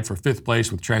tied for 5th place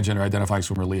with transgender identifying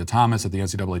swimmer Leah Thomas at the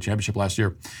NCAA championship last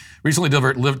year, recently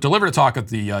delivered a talk at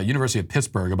the University of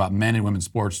Pittsburgh about men and women's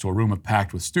sports to a room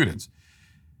packed with students.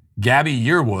 Gabby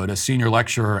Yearwood, a senior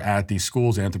lecturer at the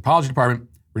school's anthropology department,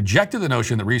 rejected the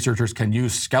notion that researchers can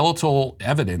use skeletal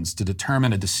evidence to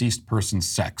determine a deceased person's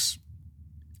sex.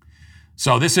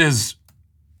 So this is,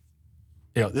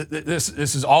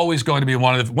 this is always going to be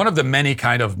one of the many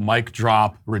kind of mic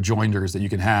drop rejoinders that you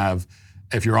can have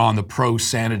if you're on the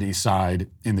pro-sanity side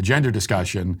in the gender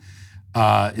discussion,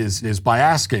 is by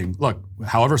asking, look,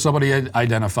 however somebody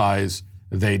identifies,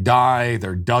 they die,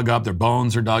 they're dug up, their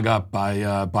bones are dug up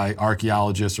by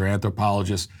archaeologists or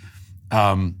anthropologists.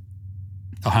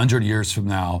 100 years from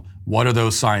now, what are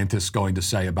those scientists going to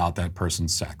say about that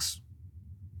person's sex?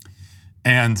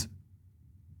 And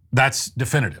that's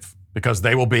definitive, because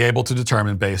they will be able to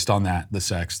determine based on that the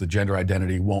sex. The gender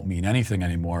identity won't mean anything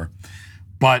anymore.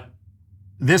 But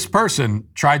this person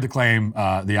tried to claim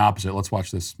the opposite. Let's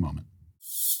watch this moment.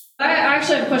 I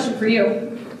actually have a question for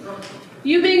you.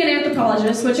 You being an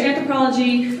anthropologist, which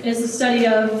anthropology is the study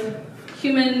of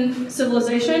human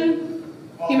civilization,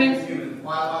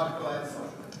 biological and social.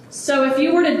 So if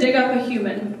you were to dig up a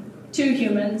human, 2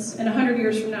 humans, in 100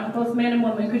 years from now, both man and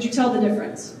woman, could you tell the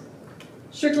difference?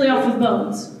 Strictly off of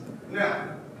bones? No,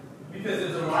 because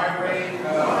there's a wide range of...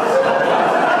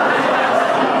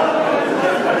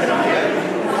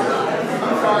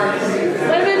 I'm sorry.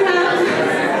 Women have...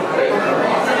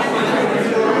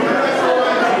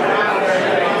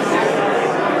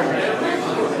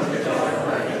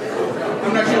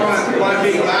 I'm not sure why I'm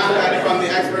being laughed at if I'm the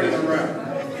expert in the room.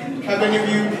 Have any of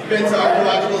you been to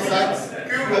archaeological sites?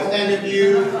 Have any of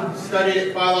you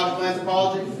studied biological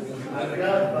anthropology? I'm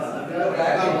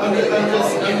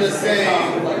just saying.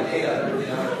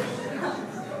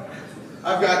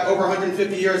 I've got over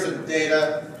 150 years of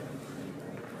data.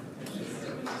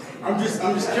 I'm just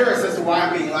curious as to why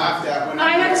I'm being laughed at when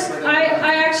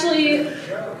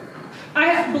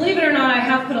I believe it or not, I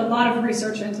have put a lot of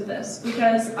research into this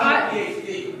because I'm not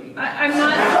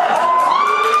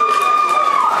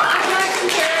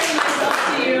comparing myself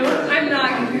to you. I'm not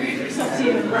comparing myself to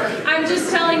you. I'm just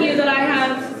telling you that I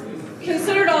have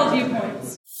considered all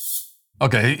viewpoints.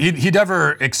 Okay, he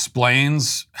never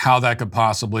explains how that could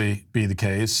possibly be the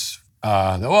case.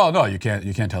 well, no, you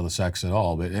can't tell the sex at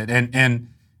all. But and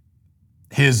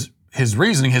his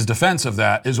reasoning, his defense of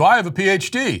that is, well, I have a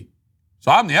PhD,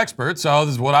 so I'm the expert. So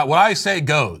this is what I say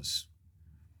goes.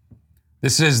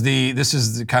 This is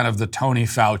the kind of the Tony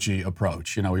Fauci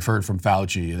approach. You know, we've heard from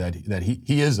Fauci that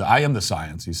he is. I am the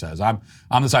science. He says I'm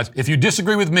the science. If you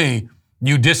disagree with me,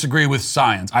 you disagree with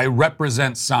science. I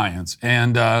represent science,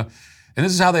 and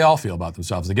this is how they all feel about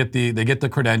themselves. They get the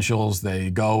credentials. They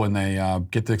go and they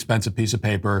get the expensive piece of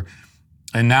paper,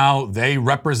 and now they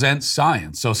represent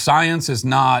science. So science is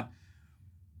not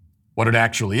what it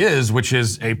actually is, which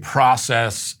is a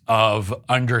process of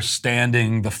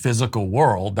understanding the physical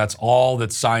world. That's all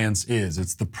that science is.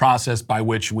 It's the process by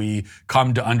which we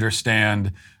come to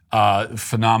understand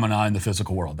phenomena in the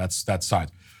physical world. That's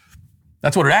science.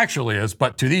 That's what it actually is.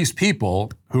 But to these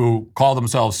people who call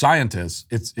themselves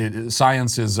scientists,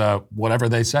 science is whatever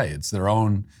they say. It's their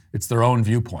own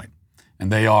viewpoint, and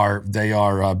they are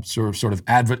sort of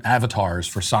avatars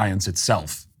for science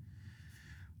itself.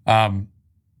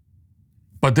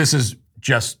 But this is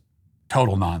just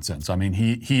total nonsense. I mean,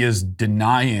 he is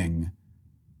denying.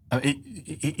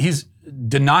 He's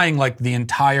denying like the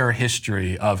entire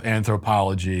history of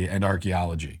anthropology and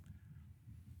archaeology.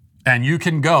 And you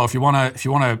can go if you want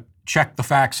to check the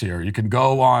facts here. You can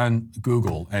go on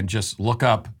Google and just look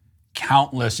up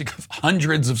countless,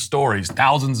 hundreds of stories,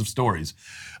 thousands of stories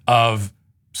of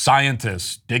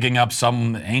scientists digging up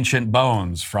some ancient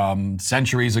bones from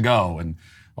centuries ago and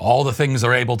all the things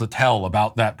they're able to tell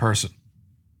about that person.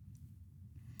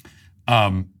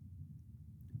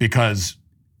 Because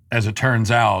as it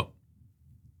turns out,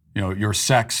 you know, your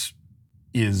sex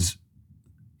is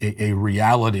a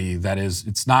reality that is,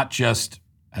 it's not just,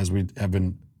 as we have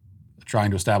been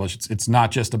trying to establish, it's not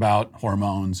just about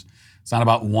hormones. It's not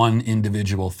about one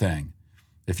individual thing.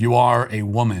 If you are a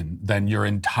woman, then your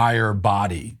entire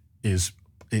body is,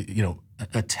 you know,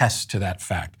 attests to that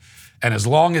fact. And as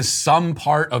long as some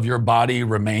part of your body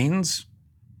remains,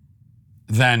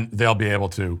 then they'll be able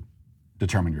to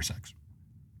determine your sex.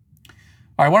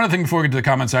 All right, one other thing before we get to the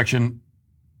comment section.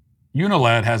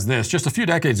 Unilad has this. Just a few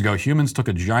decades ago, humans took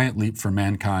a giant leap for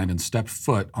mankind and stepped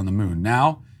foot on the moon.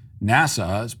 Now,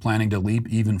 NASA is planning to leap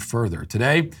even further.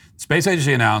 Today, the space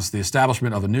agency announced the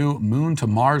establishment of a new Moon to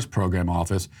Mars program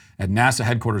office at NASA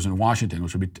headquarters in Washington,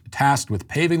 which will be tasked with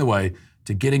paving the way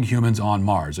to getting humans on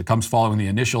Mars. It comes following the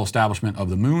initial establishment of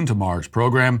the Moon to Mars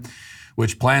program,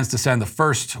 which plans to send the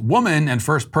first woman and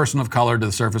first person of color to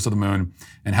the surface of the moon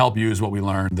and help use what we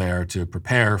learned there to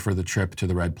prepare for the trip to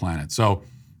the red planet. So,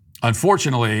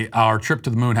 unfortunately, our trip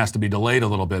to the moon has to be delayed a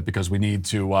little bit because we need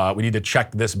to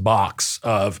check this box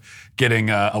of getting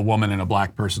a woman and a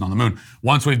black person on the moon.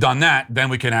 Once we've done that, then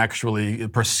we can actually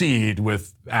proceed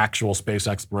with actual space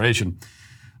exploration.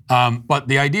 But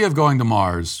the idea of going to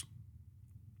Mars,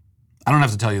 I don't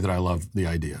have to tell you that I love the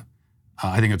idea.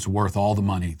 I think it's worth all the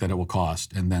money that it will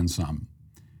cost and then some.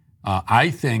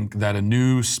 I think that a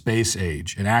new space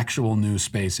age, an actual new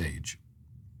space age,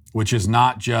 which is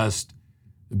not just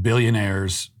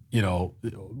billionaires, you know,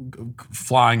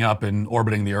 flying up and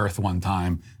orbiting the Earth one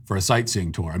time for a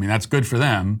sightseeing tour. I mean, that's good for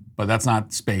them, but that's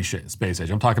not space age.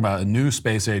 I'm talking about a new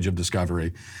space age of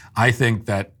discovery. I think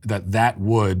that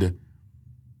would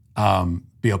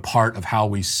be a part of how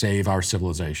we save our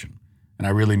civilization. And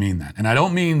I really mean that. And I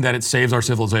don't mean that it saves our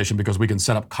civilization because we can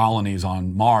set up colonies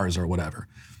on Mars or whatever,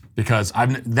 because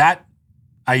that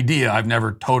idea I've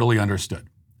never totally understood.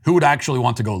 Who would actually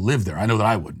want to go live there? I know that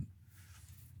I wouldn't.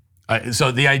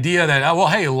 So the idea that, well,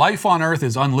 hey, life on Earth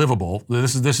is unlivable.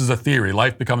 This is a theory.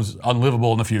 Life becomes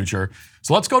unlivable in the future.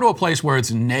 So let's go to a place where it's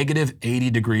negative 80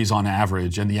 degrees on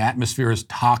average and the atmosphere is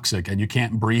toxic and you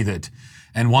can't breathe it.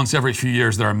 And once every few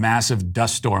years, there are massive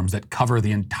dust storms that cover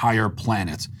the entire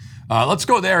planet. Let's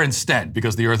go there instead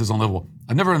because the Earth is unlivable.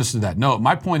 I've never understood that. No,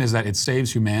 my point is that it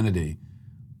saves humanity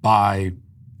by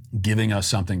giving us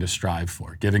something to strive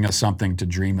for, giving us something to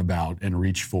dream about and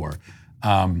reach for.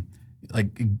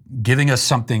 Like giving us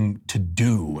something to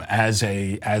do as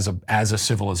a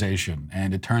civilization.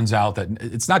 And it turns out that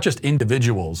it's not just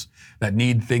individuals that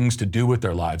need things to do with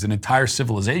their lives. An entire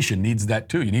civilization needs that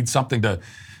too. You need something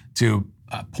to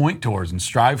point towards and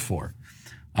strive for.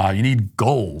 You need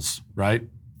goals, right?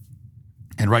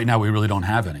 And right now we really don't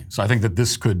have any. So I think that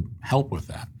this could help with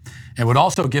that. It would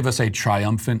also give us a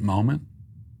triumphant moment,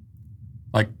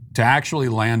 like to actually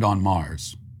land on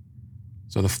Mars.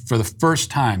 So for the first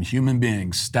time, human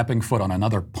beings stepping foot on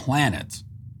another planet,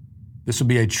 this would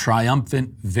be a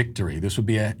triumphant victory. This would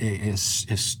be a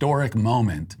historic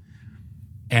moment,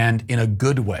 and in a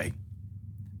good way,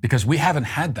 because we haven't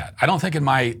had that. I don't think in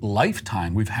my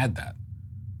lifetime we've had that.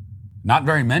 Not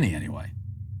very many anyway.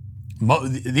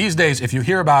 these days, if you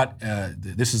hear about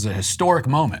this is a historic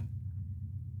moment,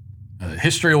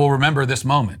 history will remember this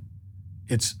moment.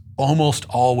 It's almost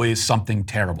always something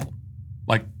terrible,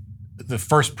 like the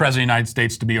first president of the United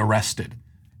States to be arrested.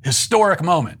 Historic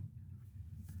moment.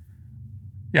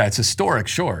 Yeah, it's historic,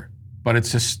 sure, but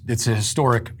it's a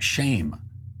historic shame.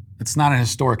 It's not a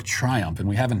historic triumph, and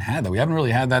we haven't had that. We haven't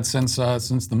really had that since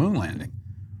the moon landing,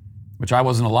 which I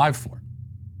wasn't alive for.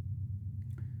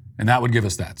 And that would give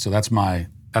us that. So that's my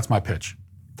pitch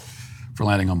for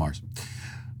landing on Mars.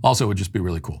 Also, it would just be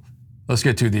really cool. Let's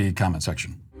get to the comment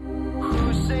section.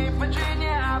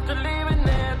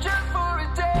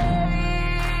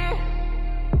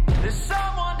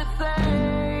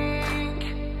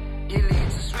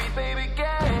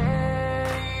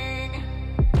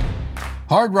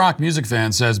 Hard Rock Music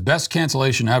Fan says, best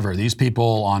cancellation ever. These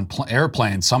people on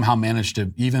airplanes somehow manage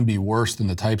to even be worse than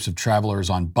the types of travelers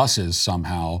on buses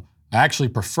somehow. I actually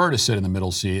prefer to sit in the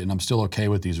middle seat, and I'm still okay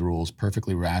with these rules.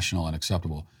 Perfectly rational and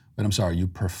acceptable. But I'm sorry, you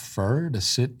prefer to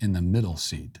sit in the middle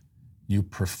seat? You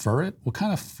prefer it? What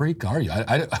kind of freak are you?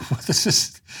 This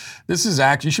is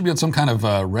actually, you should be on some kind of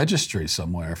registry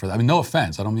somewhere for that. I mean, no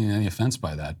offense. I don't mean any offense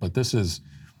by that. But that's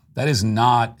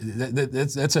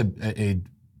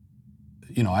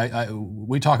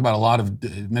we talk about a lot of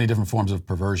many different forms of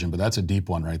perversion, but that's a deep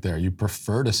one right there. You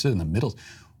prefer to sit in the middle.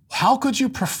 How could you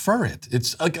prefer it?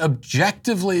 It's like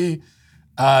objectively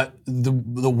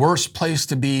the worst place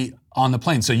to be on the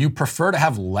plane. So you prefer to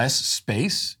have less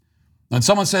space? When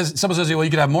someone says, well, you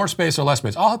could have more space or less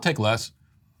space. Oh, I'll take less.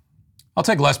 I'll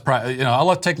take less.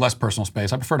 I'll take less personal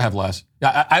space. I prefer to have less.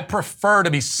 Yeah, I prefer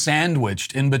to be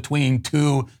sandwiched in between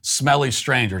two smelly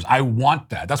strangers. I want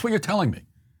that. That's what you're telling me.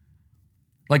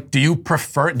 Like, do you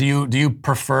prefer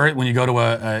it when you go to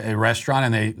a restaurant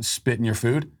and they spit in your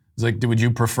food? It's like, would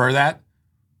you prefer that?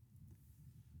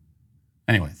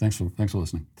 Anyway, thanks for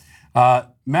listening.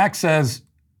 Max says,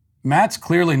 Matt's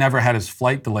clearly never had his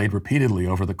flight delayed repeatedly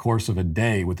over the course of a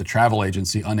day with the travel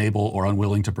agency unable or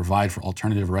unwilling to provide for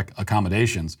alternative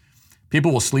accommodations.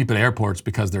 People will sleep at airports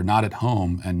because they're not at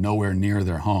home and nowhere near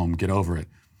their home. Get over it.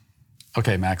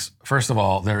 Okay, Max, first of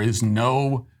all, there is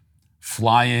no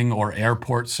flying or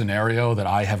airport scenario that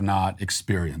I have not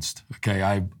experienced. Okay,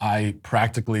 I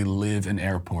practically live in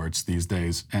airports these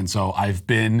days, and so I've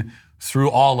been through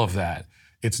all of that.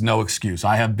 It's no excuse.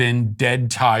 I have been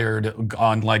dead tired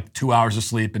on like 2 hours of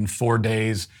sleep in 4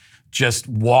 days, just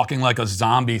walking like a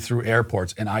zombie through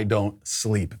airports, and I don't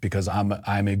sleep because I'm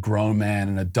a grown man,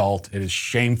 an adult. It is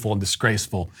shameful and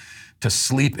disgraceful to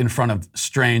sleep in front of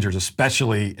strangers,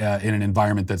 especially in an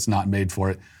environment that's not made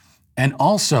for it. And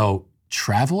also,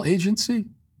 travel agency?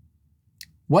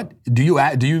 What do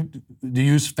you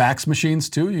use fax machines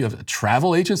too? You have a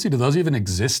travel agency? Do those even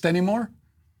exist anymore?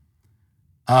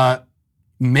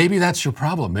 Maybe that's your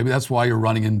problem. Maybe that's why you're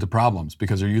running into problems,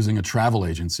 because you're using a travel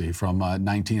agency from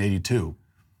 1982.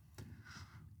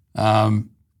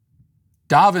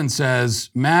 Davin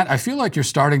says, Matt, I feel like you're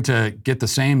starting to get the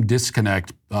same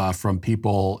disconnect from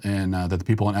people that the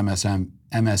people in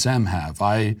MSM have.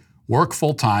 I work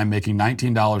full-time, making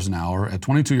 $19 an hour. At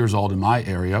 22 years old in my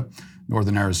area,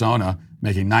 Northern Arizona,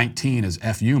 making 19 is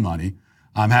FU money.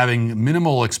 I'm having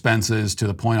minimal expenses to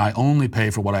the point I only pay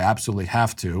for what I absolutely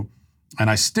have to, and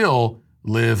I still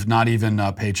live not even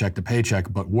paycheck to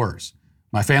paycheck, but worse.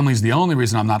 My family's the only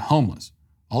reason I'm not homeless.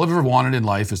 All I've ever wanted in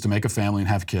life is to make a family and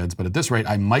have kids, but at this rate,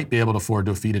 I might be able to afford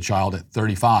to feed a child at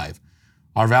 35.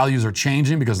 Our values are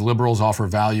changing because liberals offer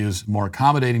values more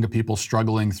accommodating to people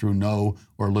struggling through no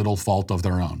or little fault of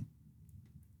their own.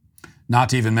 Not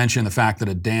to even mention the fact that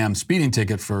a damn speeding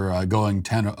ticket for going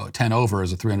 10 over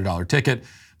is a $300 ticket.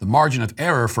 The margin of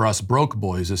error for us broke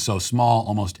boys is so small,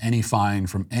 almost any fine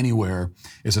from anywhere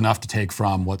is enough to take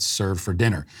from what's served for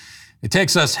dinner. It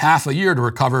takes us half a year to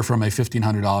recover from a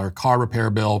 $1,500 car repair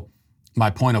bill. My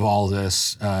point of all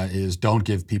this is don't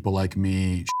give people like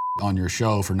me on your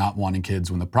show for not wanting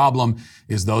kids when the problem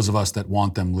is those of us that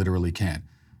want them literally can't.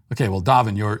 Okay, well,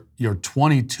 Davin, you're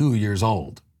 22 years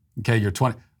old. Okay, you're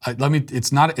 20.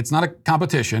 It's not a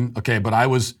competition. Okay, but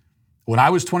when I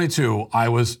was 22, I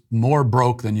was more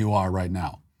broke than you are right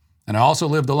now, and I also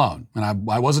lived alone. And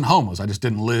I wasn't homeless. I just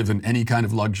didn't live in any kind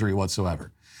of luxury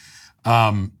whatsoever.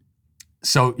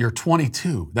 So you're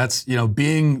 22. That's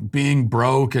being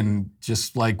broke and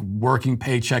just like working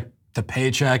paycheck to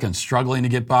paycheck and struggling to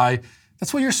get by.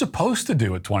 That's what you're supposed to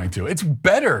do at 22. It's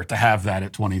better to have that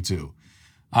at 22,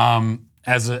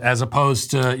 as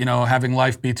opposed to having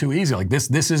life be too easy. Like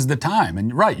this is the time. And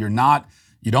you're right,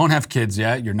 you don't have kids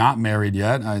yet. You're not married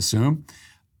yet, I assume.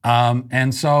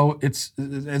 And so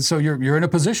you're in a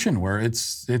position where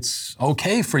it's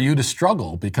okay for you to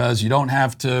struggle because you don't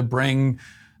have to bring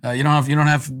you don't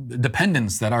have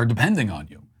dependents that are depending on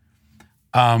you.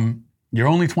 You're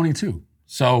only 22,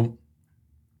 so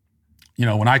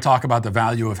when I talk about the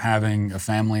value of having a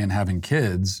family and having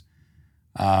kids,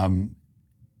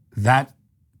 that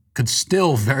could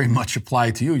still very much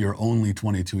apply to you. You're only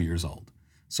 22 years old.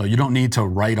 So you don't need to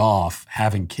write off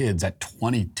having kids at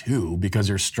 22 because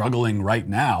you're struggling right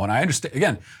now. And I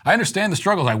understand the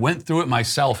struggles. I went through it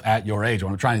myself at your age.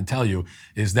 What I'm trying to tell you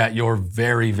is that you're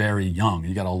very, very young.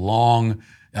 You got a long,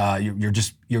 you're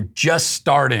just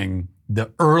starting the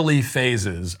early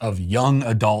phases of young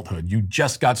adulthood. You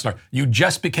just got started. You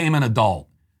just became an adult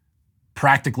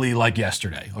practically like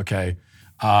yesterday, okay?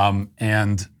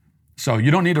 And so you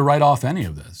don't need to write off any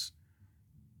of this.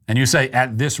 And you say,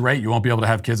 at this rate, you won't be able to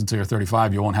have kids until you're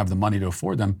 35. You won't have the money to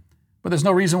afford them. But there's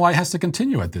no reason why it has to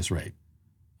continue at this rate.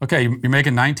 Okay, you're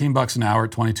making $19 an hour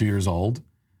at 22 years old.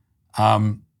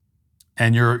 And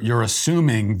you're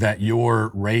assuming that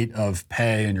your rate of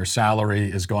pay and your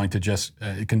salary is going to just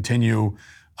continue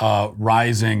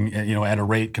rising, at a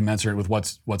rate commensurate with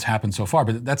what's happened so far.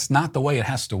 But that's not the way it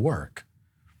has to work.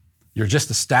 You're just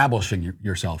establishing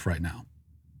yourself right now.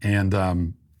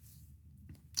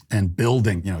 And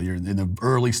building, you're in the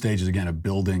early stages again of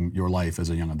building your life as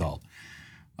a young adult.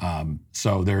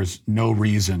 So there's no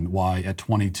reason why at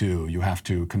 22 you have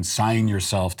to consign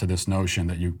yourself to this notion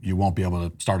that you won't be able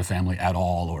to start a family at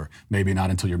all, or maybe not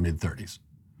until your mid-30s.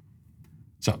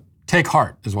 So take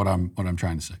heart is what I'm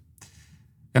trying to say.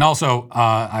 And also,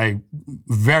 I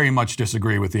very much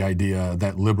disagree with the idea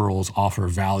that liberals offer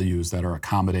values that are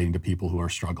accommodating to people who are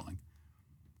struggling.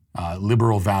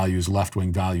 Liberal values,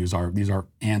 left-wing values these are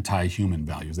anti-human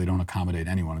values. They don't accommodate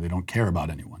anyone. They don't care about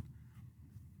anyone.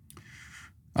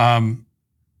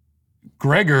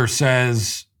 Gregor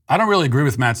says, I don't really agree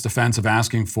with Matt's defense of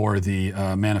asking for the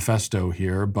manifesto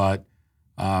here, but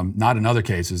not in other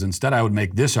cases. Instead, I would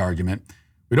make this argument.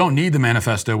 We don't need the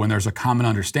manifesto when there's a common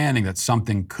understanding that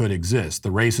something could exist.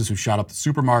 The racists who shot up the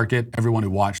supermarket, everyone who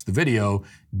watched the video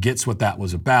gets what that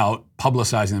was about.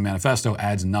 Publicizing the manifesto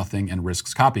adds nothing and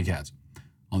risks copycats.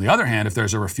 On the other hand, if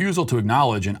there's a refusal to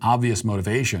acknowledge an obvious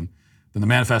motivation, then the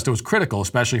manifesto is critical,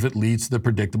 especially if it leads to the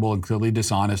predictable and clearly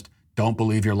dishonest, don't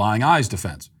believe your lying eyes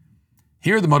defense.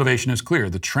 Here, the motivation is clear.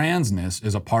 The transness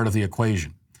is a part of the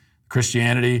equation.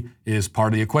 Christianity is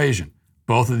part of the equation.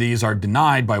 Both of these are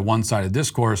denied by one-sided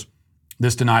discourse.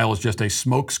 This denial is just a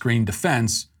smokescreen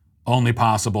defense, only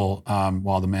possible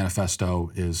while the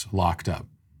manifesto is locked up.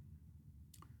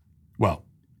 Well,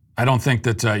 I don't think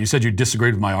that you said you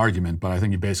disagreed with my argument, but I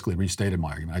think you basically restated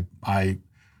my argument.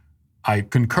 I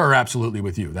concur absolutely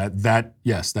with you.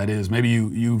 Yes, that is. Maybe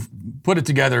you've put it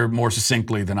together more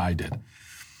succinctly than I did.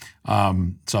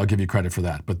 So I'll give you credit for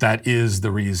that. But that is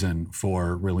the reason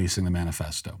for releasing the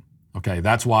manifesto. Okay,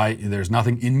 that's why there's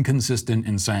nothing inconsistent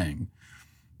in saying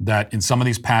that in some of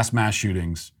these past mass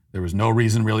shootings, there was no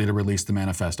reason really to release the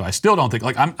manifesto. I still don't think,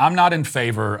 I'm not in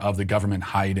favor of the government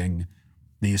hiding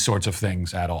these sorts of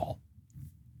things at all.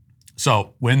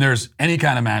 So when there's any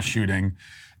kind of mass shooting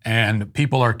and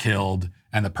people are killed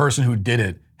and the person who did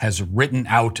it has written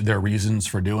out their reasons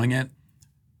for doing it,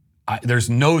 there's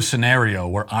no scenario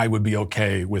where I would be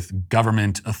okay with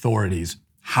government authorities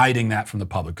hiding that from the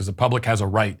public, because the public has a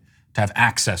right to have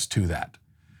access to that.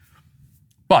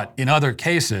 But in other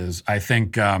cases, I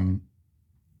think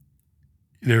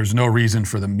there's no reason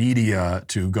for the media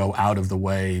to go out of the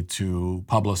way to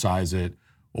publicize it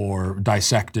or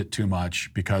dissect it too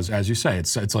much, because as you say,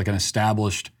 it's like an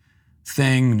established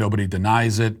thing. Nobody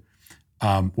denies it.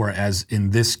 Whereas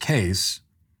in this case,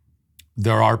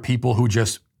 there are people who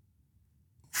just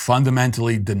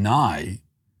fundamentally deny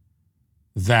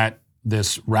that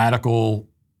this radical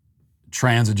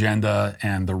trans agenda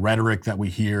and the rhetoric that we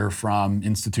hear from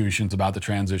institutions about the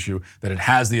trans issue, that it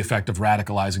has the effect of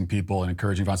radicalizing people and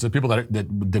encouraging violence. So people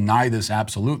that deny this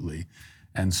absolutely.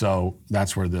 And so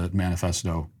that's where the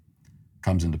manifesto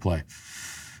comes into play.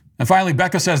 And finally,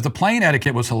 Becca says, the plane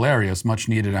etiquette was hilarious, much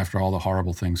needed after all the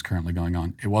horrible things currently going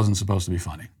on. It wasn't supposed to be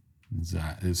funny.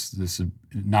 This is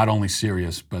not only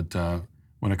serious, but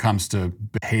when it comes to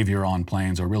behavior on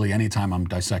planes, or really anytime I'm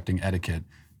dissecting etiquette,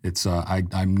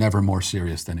 I'm never more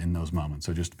serious than in those moments.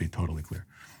 So just to be totally clear.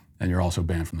 And you're also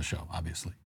banned from the show,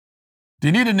 obviously. Do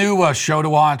you need a new show to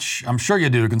watch? I'm sure you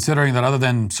do, considering that other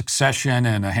than Succession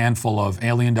and a handful of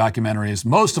alien documentaries,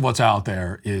 most of what's out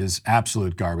there is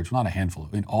absolute garbage. Well, not a handful.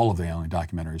 I mean, all of the alien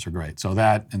documentaries are great. So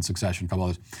that and Succession, a couple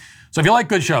others. So if you like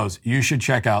good shows, you should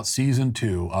check out Season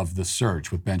 2 of The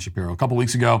Search with Ben Shapiro. A couple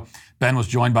weeks ago, Ben was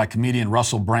joined by comedian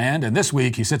Russell Brand, and this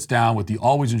week he sits down with the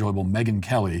always enjoyable Megyn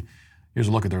Kelly. Here's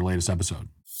a look at their latest episode.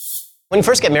 When you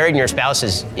first get married and your spouse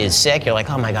is sick, you're like,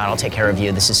 oh my God, I'll take care of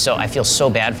you. I feel so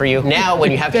bad for you. Now,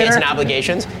 when you have kids and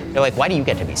obligations, you're like, why do you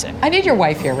get to be sick? I need your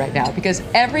wife here right now because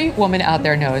every woman out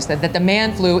there knows that the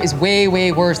man flu is way,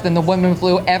 way worse than the woman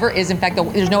flu ever is. In fact,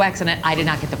 there's no accident. I did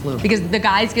not get the flu because the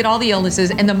guys get all the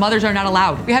illnesses and the mothers are not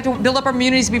allowed. We have to build up our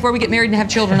immunities before we get married and have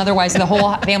children. Otherwise, the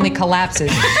whole family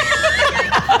collapses.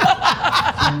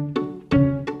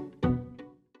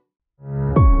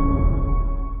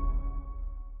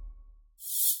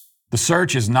 The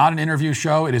Search is not an interview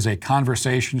show. It is a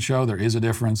conversation show. There is a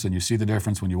difference, and you see the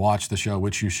difference when you watch the show,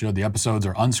 which you should. The episodes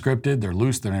are unscripted. They're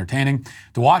loose. They're entertaining.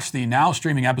 To watch the now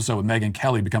streaming episode with Megyn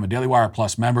Kelly, become a Daily Wire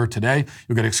Plus member today.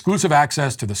 You'll get exclusive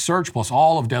access to The Search plus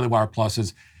all of Daily Wire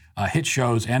Plus's hit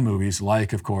shows and movies,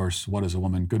 like, of course, What is a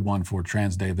Woman? Good one for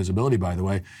Trans Day visibility, by the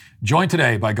way. Join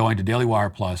today by going to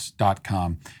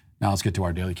dailywireplus.com. Now let's get to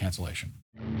our daily cancellation.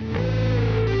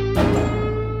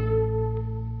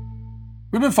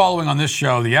 We've been following on this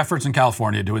show the efforts in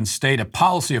California to instate a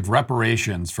policy of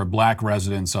reparations for black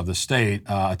residents of the state,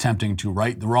 attempting to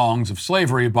right the wrongs of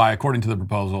slavery by, according to the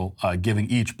proposal, giving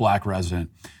each black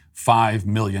resident $5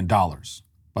 million.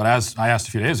 But as I asked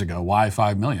a few days ago, why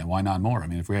 $5 million? Why not more? I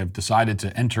mean, if we have decided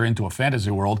to enter into a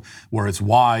fantasy world where it's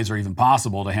wise or even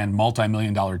possible to hand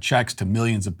multi-million-dollar checks to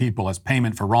millions of people as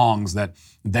payment for wrongs that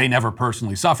they never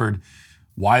personally suffered,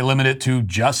 why limit it to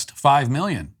just $5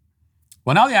 million?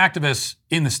 Well, now the activists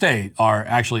in the state are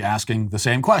actually asking the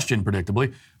same question,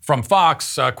 predictably. From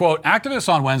Fox, quote,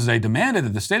 activists on Wednesday demanded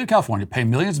that the state of California pay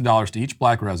millions of dollars to each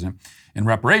black resident in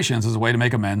reparations as a way to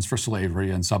make amends for slavery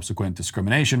and subsequent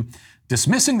discrimination,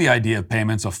 dismissing the idea of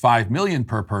payments of $5 million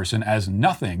per person as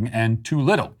nothing and too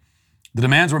little. The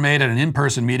demands were made at an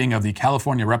in-person meeting of the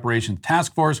California Reparations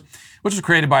Task Force, which was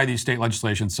created by the state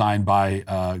legislation signed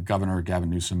by Governor Gavin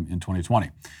Newsom in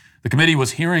 2020. The committee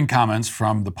was hearing comments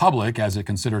from the public as it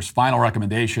considers final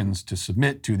recommendations to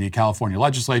submit to the California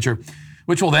legislature,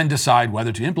 which will then decide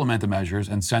whether to implement the measures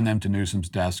and send them to Newsom's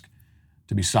desk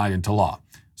to be signed into law.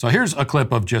 So here's a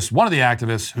clip of just one of the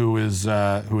activists who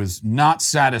is not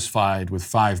satisfied with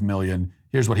 $5 million.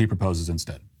 Here's what he proposes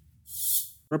instead.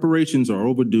 Reparations are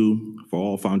overdue for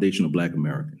all foundational Black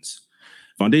Americans.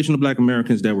 Foundational Black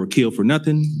Americans that were killed for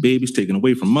nothing, babies taken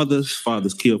away from mothers,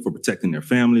 fathers killed for protecting their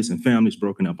families, and families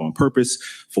broken up on purpose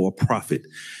for a profit.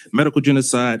 Medical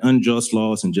genocide, unjust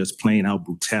laws, and just plain out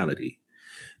brutality.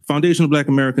 Foundational Black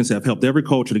Americans have helped every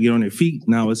culture to get on their feet.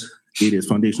 Now it is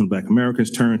Foundational Black Americans'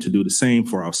 turn to do the same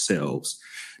for ourselves.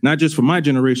 Not just for my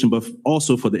generation, but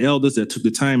also for the elders that took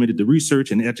the time and did the research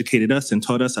and educated us and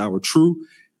taught us our true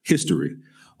history.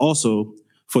 Also,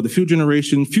 for the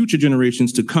future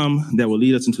generations to come that will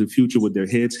lead us into the future with their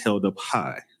heads held up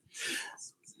high.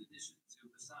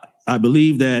 I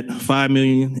believe that $5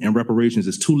 million in reparations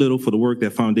is too little for the work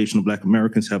that foundational Black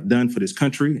Americans have done for this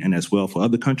country and as well for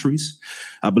other countries.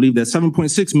 I believe that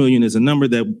 $7.6 million is a number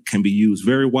that can be used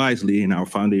very wisely in our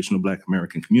foundational Black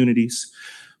American communities.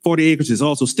 40 acres is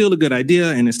also still a good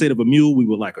idea, and instead of a mule, we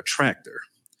would like a tractor.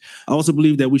 I also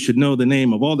believe that we should know the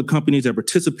name of all the companies that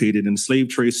participated in the slave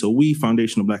trade so we,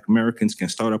 foundational Black Americans, can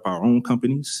start up our own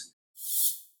companies.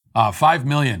 $5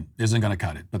 million isn't going to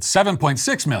cut it, but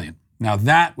 $7.6 million. Now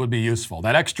that would be useful.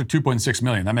 That extra $2.6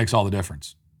 million, that makes all the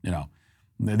difference. You know,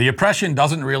 the oppression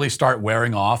doesn't really start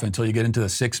wearing off until you get into the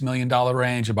 $6 million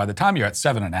range. And by the time you're at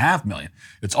 $7.5 million,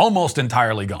 it's almost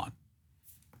entirely gone.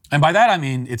 And by that, I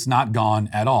mean, it's not gone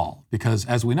at all. Because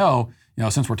as we know,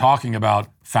 since we're talking about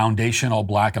foundational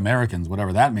Black Americans,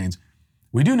 whatever that means,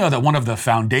 we do know that one of the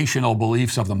foundational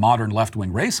beliefs of the modern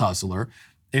left-wing race hustler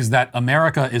is that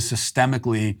America is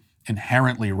systemically,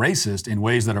 inherently racist in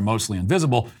ways that are mostly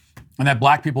invisible, and that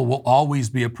Black people will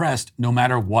always be oppressed no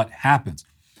matter what happens.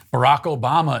 Barack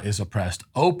Obama is oppressed.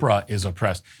 Oprah is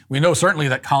oppressed. We know certainly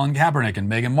that Colin Kaepernick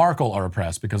and Meghan Markle are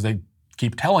oppressed because they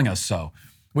keep telling us so.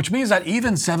 Which means that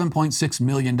even $7.6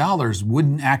 million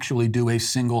wouldn't actually do a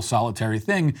single solitary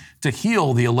thing to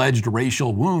heal the alleged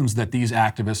racial wounds that these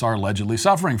activists are allegedly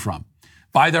suffering from.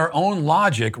 By their own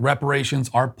logic, reparations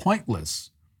are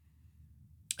pointless.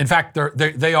 In fact,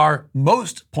 they are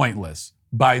most pointless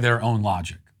by their own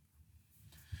logic.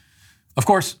 Of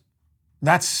course,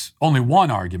 that's only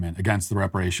one argument against the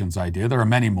reparations idea. There are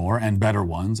many more and better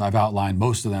ones. I've outlined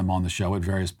most of them on the show at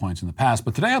various points in the past.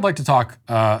 But today I'd like to talk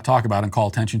about and call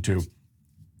attention to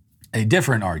a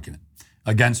different argument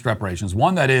against reparations,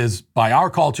 one that is, by our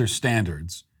culture's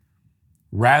standards,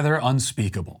 rather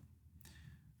unspeakable,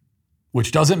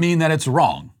 which doesn't mean that it's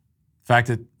wrong. In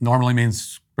fact, it normally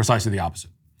means precisely the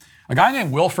opposite. A guy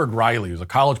named Wilford Riley, who's a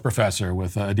college professor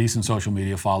with a decent social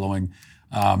media following,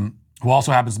 who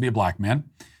also happens to be a black man,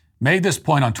 made this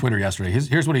point on Twitter yesterday.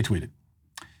 Here's what he tweeted.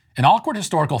 An awkward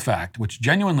historical fact, which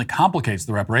genuinely complicates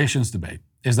the reparations debate,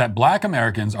 is that black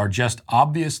Americans are just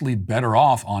obviously better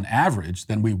off on average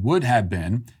than we would have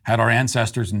been had our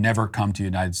ancestors never come to the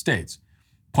United States.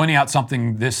 Pointing out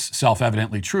something this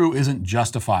self-evidently true isn't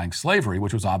justifying slavery,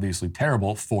 which was obviously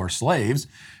terrible for slaves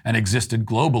and existed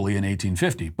globally in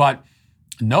 1850. But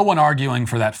no one arguing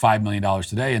for that $5 million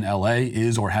today in LA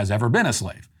is or has ever been a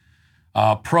slave.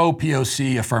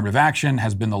 Pro-POC affirmative action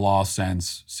has been the law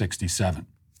since '67.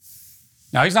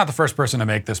 Now, he's not the first person to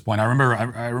make this point. I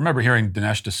remember hearing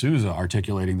Dinesh D'Souza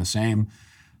articulating the same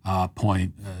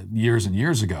point years and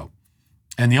years ago.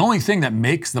 And the only thing that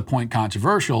makes the point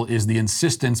controversial is the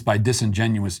insistence by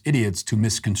disingenuous idiots to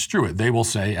misconstrue it. They will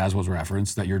say, as was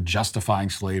referenced, that you're justifying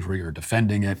slavery or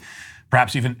defending it,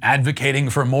 perhaps even advocating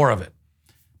for more of it.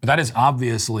 But that is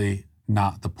obviously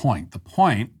not the point. The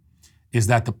point is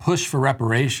that the push for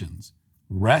reparations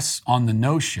rests on the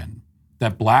notion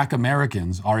that black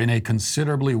Americans are in a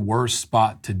considerably worse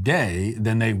spot today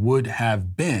than they would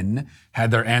have been had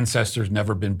their ancestors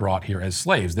never been brought here as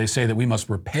slaves. They say that we must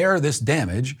repair this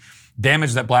damage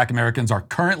that black Americans are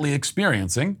currently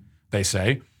experiencing, they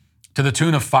say, to the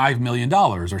tune of $5 million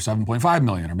or $7.5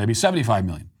 million or maybe $75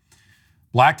 million.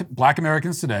 Black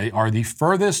Americans today are the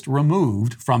furthest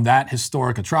removed from that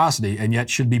historic atrocity and yet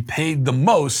should be paid the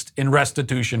most in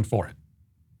restitution for it.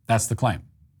 That's the claim.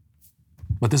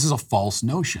 But this is a false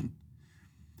notion.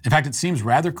 In fact, it seems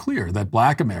rather clear that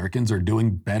black Americans are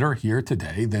doing better here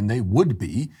today than they would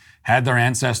be had their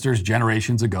ancestors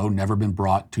generations ago never been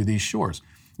brought to these shores.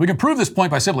 We can prove this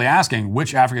point by simply asking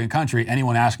which African country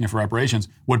anyone asking for reparations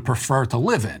would prefer to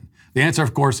live in. The answer,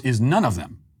 of course, is none of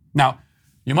them. Now,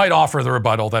 you might offer the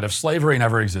rebuttal that if slavery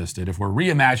never existed, if we're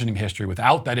reimagining history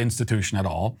without that institution at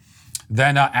all,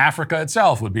 then Africa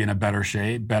itself would be in a better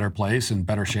shape, better place, and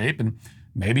better shape, and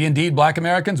maybe indeed black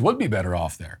Americans would be better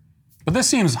off there. But this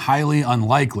seems highly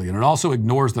unlikely, and it also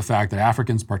ignores the fact that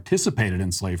Africans participated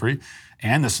in slavery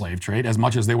and the slave trade as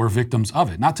much as they were victims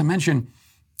of it. Not to mention,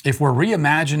 if we're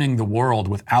reimagining the world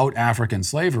without African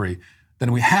slavery,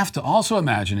 then we have to also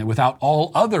imagine it without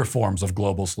all other forms of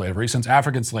global slavery, since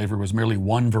African slavery was merely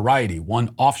one variety,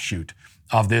 one offshoot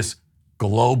of this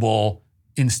global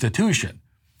institution.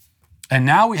 And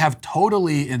now we have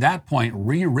totally, at that point,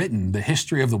 rewritten the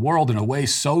history of the world in a way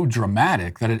so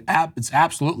dramatic that it's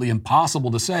absolutely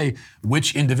impossible to say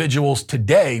which individuals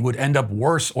today would end up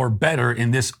worse or better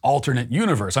in this alternate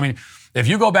universe. I mean, if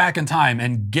you go back in time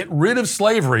and get rid of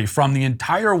slavery from the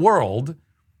entire world,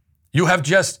 you have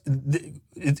just,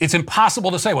 it's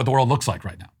impossible to say what the world looks like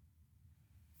right now.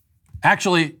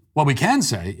 Actually, what we can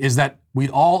say is that we'd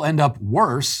all end up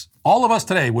worse. All of us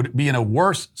today would be in a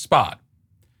worse spot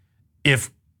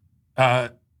if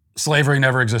slavery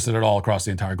never existed at all across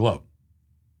the entire globe.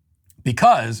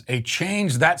 Because a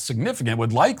change that significant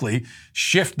would likely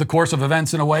shift the course of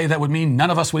events in a way that would mean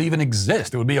none of us would even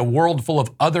exist. It would be a world full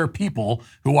of other people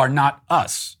who are not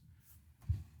us.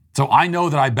 So I know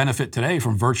that I benefit today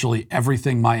from virtually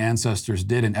everything my ancestors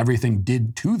did and everything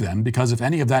did to them, because if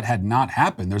any of that had not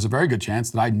happened, there's a very good chance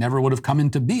that I never would have come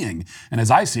into being. And as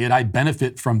I see it, I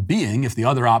benefit from being if the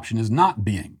other option is not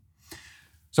being.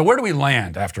 So where do we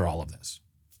land after all of this?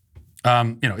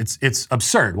 It's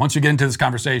absurd. Once you get into this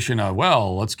conversation of,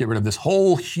 well, let's get rid of this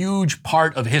whole huge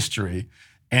part of history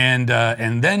and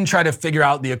then try to figure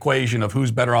out the equation of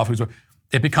who's better off,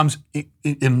 it becomes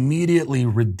immediately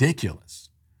ridiculous.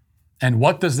 And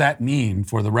what does that mean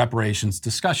for the reparations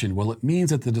discussion? Well, it means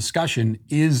that the discussion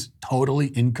is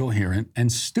totally incoherent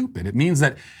and stupid. It means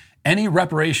that any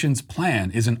reparations plan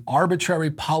is an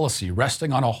arbitrary policy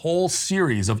resting on a whole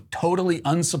series of totally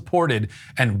unsupported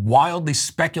and wildly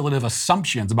speculative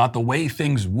assumptions about the way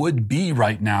things would be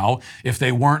right now if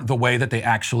they weren't the way that they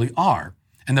actually are.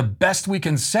 And the best we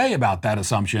can say about that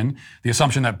assumption, the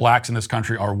assumption that blacks in this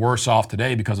country are worse off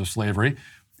today because of slavery,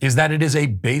 is that it is a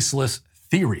baseless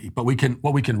theory. But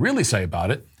what we can really say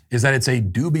about it is that it's a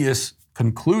dubious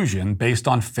conclusion based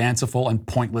on fanciful and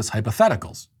pointless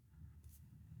hypotheticals.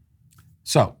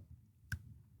 So,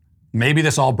 maybe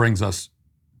this all brings us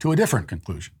to a different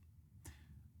conclusion.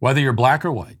 Whether you're black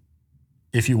or white,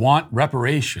 if you want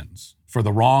reparations for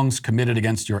the wrongs committed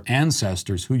against your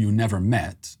ancestors who you never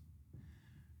met,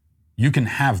 you can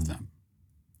have them.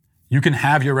 You can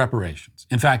have your reparations.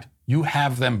 In fact, you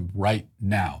have them right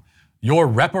now. Your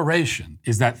reparation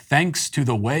is that thanks to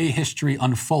the way history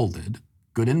unfolded,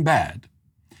 good and bad,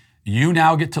 you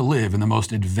now get to live in the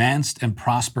most advanced and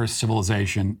prosperous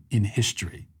civilization in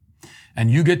history. And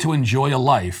you get to enjoy a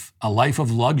life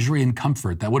of luxury and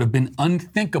comfort that would have been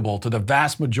unthinkable to the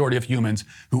vast majority of humans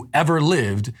who ever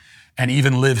lived and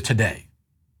even live today.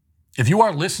 If you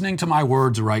are listening to my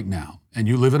words right now and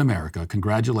you live in America,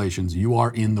 congratulations, you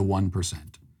are in the 1%.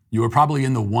 You are probably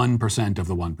in the 1% of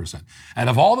the 1%. And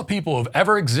of all the people who have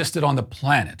ever existed on the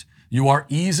planet, you are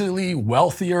easily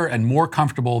wealthier and more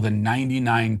comfortable than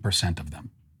 99% of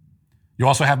them. You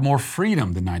also have more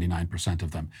freedom than 99%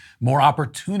 of them, more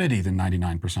opportunity than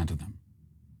 99% of them.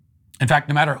 In fact,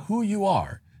 no matter who you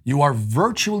are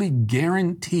virtually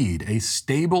guaranteed a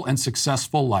stable and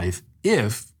successful life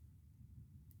if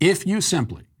you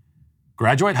simply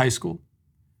graduate high school,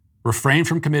 refrain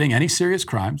from committing any serious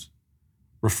crimes,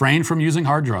 refrain from using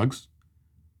hard drugs,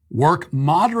 work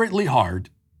moderately hard,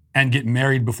 and get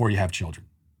married before you have children.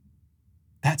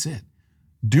 That's it.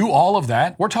 Do all of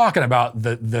that. We're talking about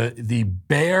the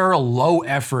bare low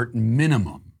effort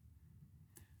minimum.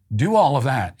 Do all of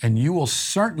that, and you will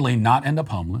certainly not end up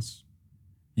homeless.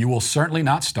 You will certainly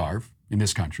not starve in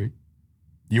this country.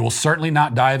 You will certainly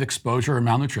not die of exposure or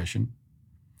malnutrition.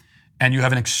 And you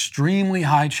have an extremely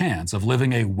high chance of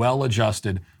living a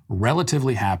well-adjusted,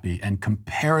 relatively happy, and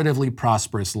comparatively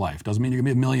prosperous life. Doesn't mean you're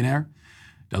going to be a millionaire.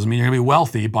 Doesn't mean you're going to be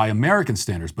wealthy by American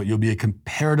standards, but you'll be a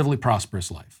comparatively prosperous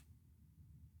life.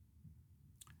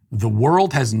 The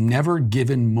world has never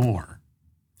given more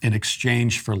in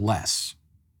exchange for less.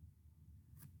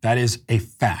 That is a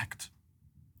fact.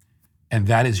 And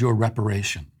that is your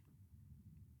reparation.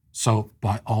 So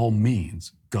by all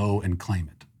means, go and claim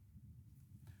it.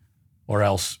 Or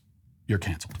else you're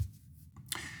canceled.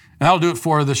 And that'll do it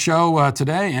for the show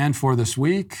today and for this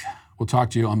week. We'll talk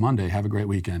to you on Monday. Have a great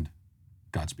weekend.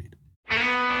 Godspeed.